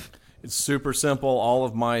stuff? It's super simple. All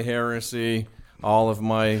of my heresy, all of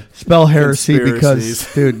my spell heresy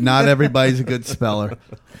because, dude, not everybody's a good speller.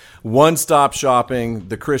 One-stop shopping,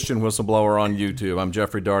 the Christian Whistleblower on YouTube. I'm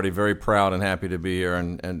Jeffery Daugherty, very proud and happy to be here,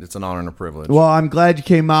 and it's an honor and a privilege. Well, I'm glad you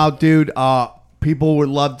came out, dude. People would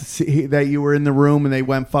love to see that you were in the room, and they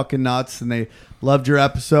went fucking nuts, and they loved your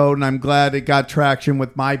episode, and I'm glad it got traction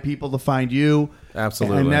with my people to find you.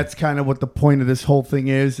 Absolutely. And that's kind of what the point of this whole thing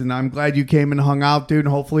is, and I'm glad you came and hung out, dude,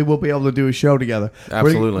 and hopefully we'll be able to do a show together.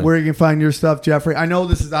 Absolutely. Where you can find your stuff, Jeffrey? I know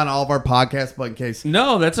this is on all of our podcasts, but in case...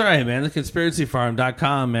 No, that's all right, man.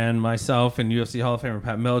 TheConspiracyFarm.com, man. Myself and UFC Hall of Famer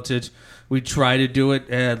Pat Miletich, we try to do it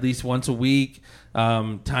at least once a week.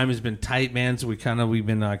 Time has been tight, man, so we've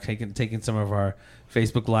been taking some of our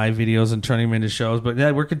Facebook Live videos and turning them into shows. But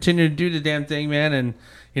yeah, we're continuing to do the damn thing, man.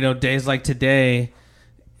 And, days like today...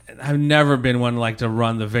 I've never been one like to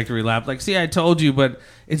run the victory lap. Like, see, I told you, but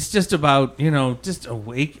it's just about, just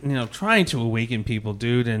trying to awaken people,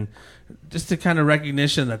 dude. And just the kind of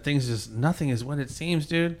recognition that nothing is what it seems,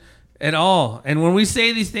 dude, at all. And when we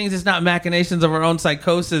say these things, it's not machinations of our own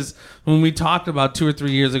psychosis. When we talked about 2 or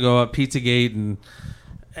 3 years ago at Pizzagate, and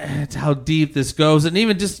it's how deep this goes. And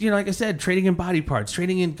even just, like I said, trading in body parts,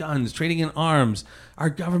 trading in guns, trading in arms, our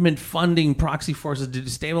government funding proxy forces to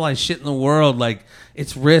destabilize shit in the world. Like,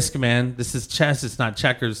 it's risk, man. This is chess. It's not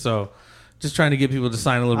checkers. So just trying to get people to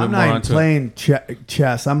sign a little bit more onto it. I'm not playing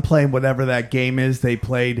chess. I'm playing whatever that game is they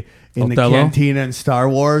played in the cantina in Star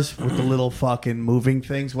Wars with the little fucking moving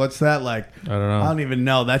things. What's that? Like, I don't know. I don't even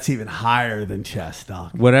know. That's even higher than chess,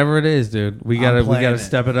 dog. Whatever it is, dude. We gotta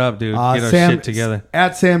step it up, dude. Get our shit together.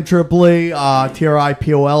 At Sam Tripoli,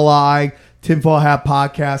 Tripoli, Tinfoil Hat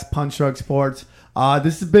Podcast, Punch Drug Sports.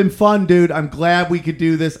 This has been fun, dude. I'm glad we could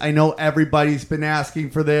do this. I know everybody's been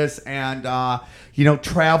asking for this, and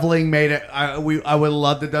traveling made it. I would have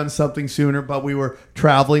loved to have done something sooner, but we were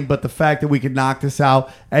traveling. But the fact that we could knock this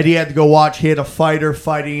out, Eddie had to go watch. He had a fighter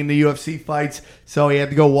fighting in the UFC fights, so he had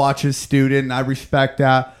to go watch his student. And I respect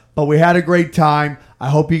that. But we had a great time. I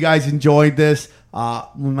hope you guys enjoyed this.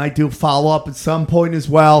 We might do a follow-up at some point as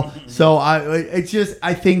well. So I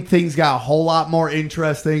think things got a whole lot more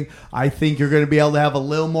interesting. I think you're going to be able to have a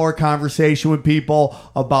little more conversation with people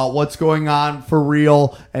about what's going on for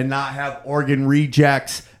real and not have organ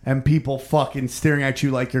rejects and people fucking staring at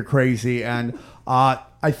you like you're crazy. And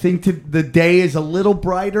I think the day is a little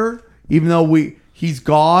brighter, even though he's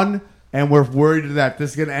gone and we're worried that this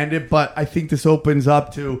is going to end it. But I think this opens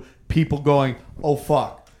up to people going, oh,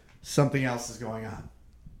 fuck. Something else is going on.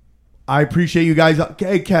 I appreciate you guys.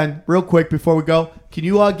 Hey, Ken, real quick before we go, can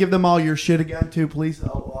you give them all your shit again, too, please?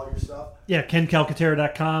 All your stuff? Yeah,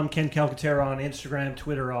 KenCalcaterra.com, Ken Calcaterra on Instagram,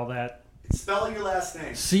 Twitter, all that. Spelling your last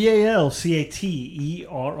name.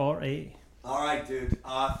 Calcaterra. All right, dude.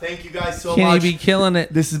 Thank you guys so much. Kenny be killing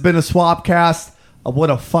it. This has been a Swapcast.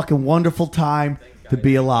 What a fucking wonderful time to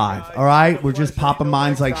be alive. All right? We're just popping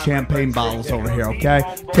minds like champagne bottles over here, okay?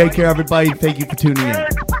 Take care, everybody. Thank you for tuning in.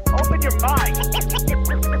 Open your mind.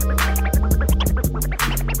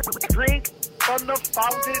 Drink from the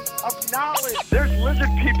fountain of knowledge. There's lizard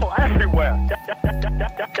people everywhere.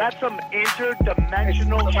 That's some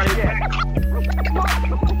interdimensional shit.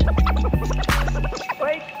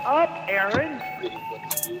 Wake up, Aaron.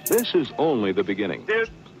 This is only the beginning. Dude,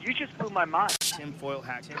 you just blew my mind. Tinfoil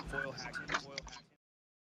hat.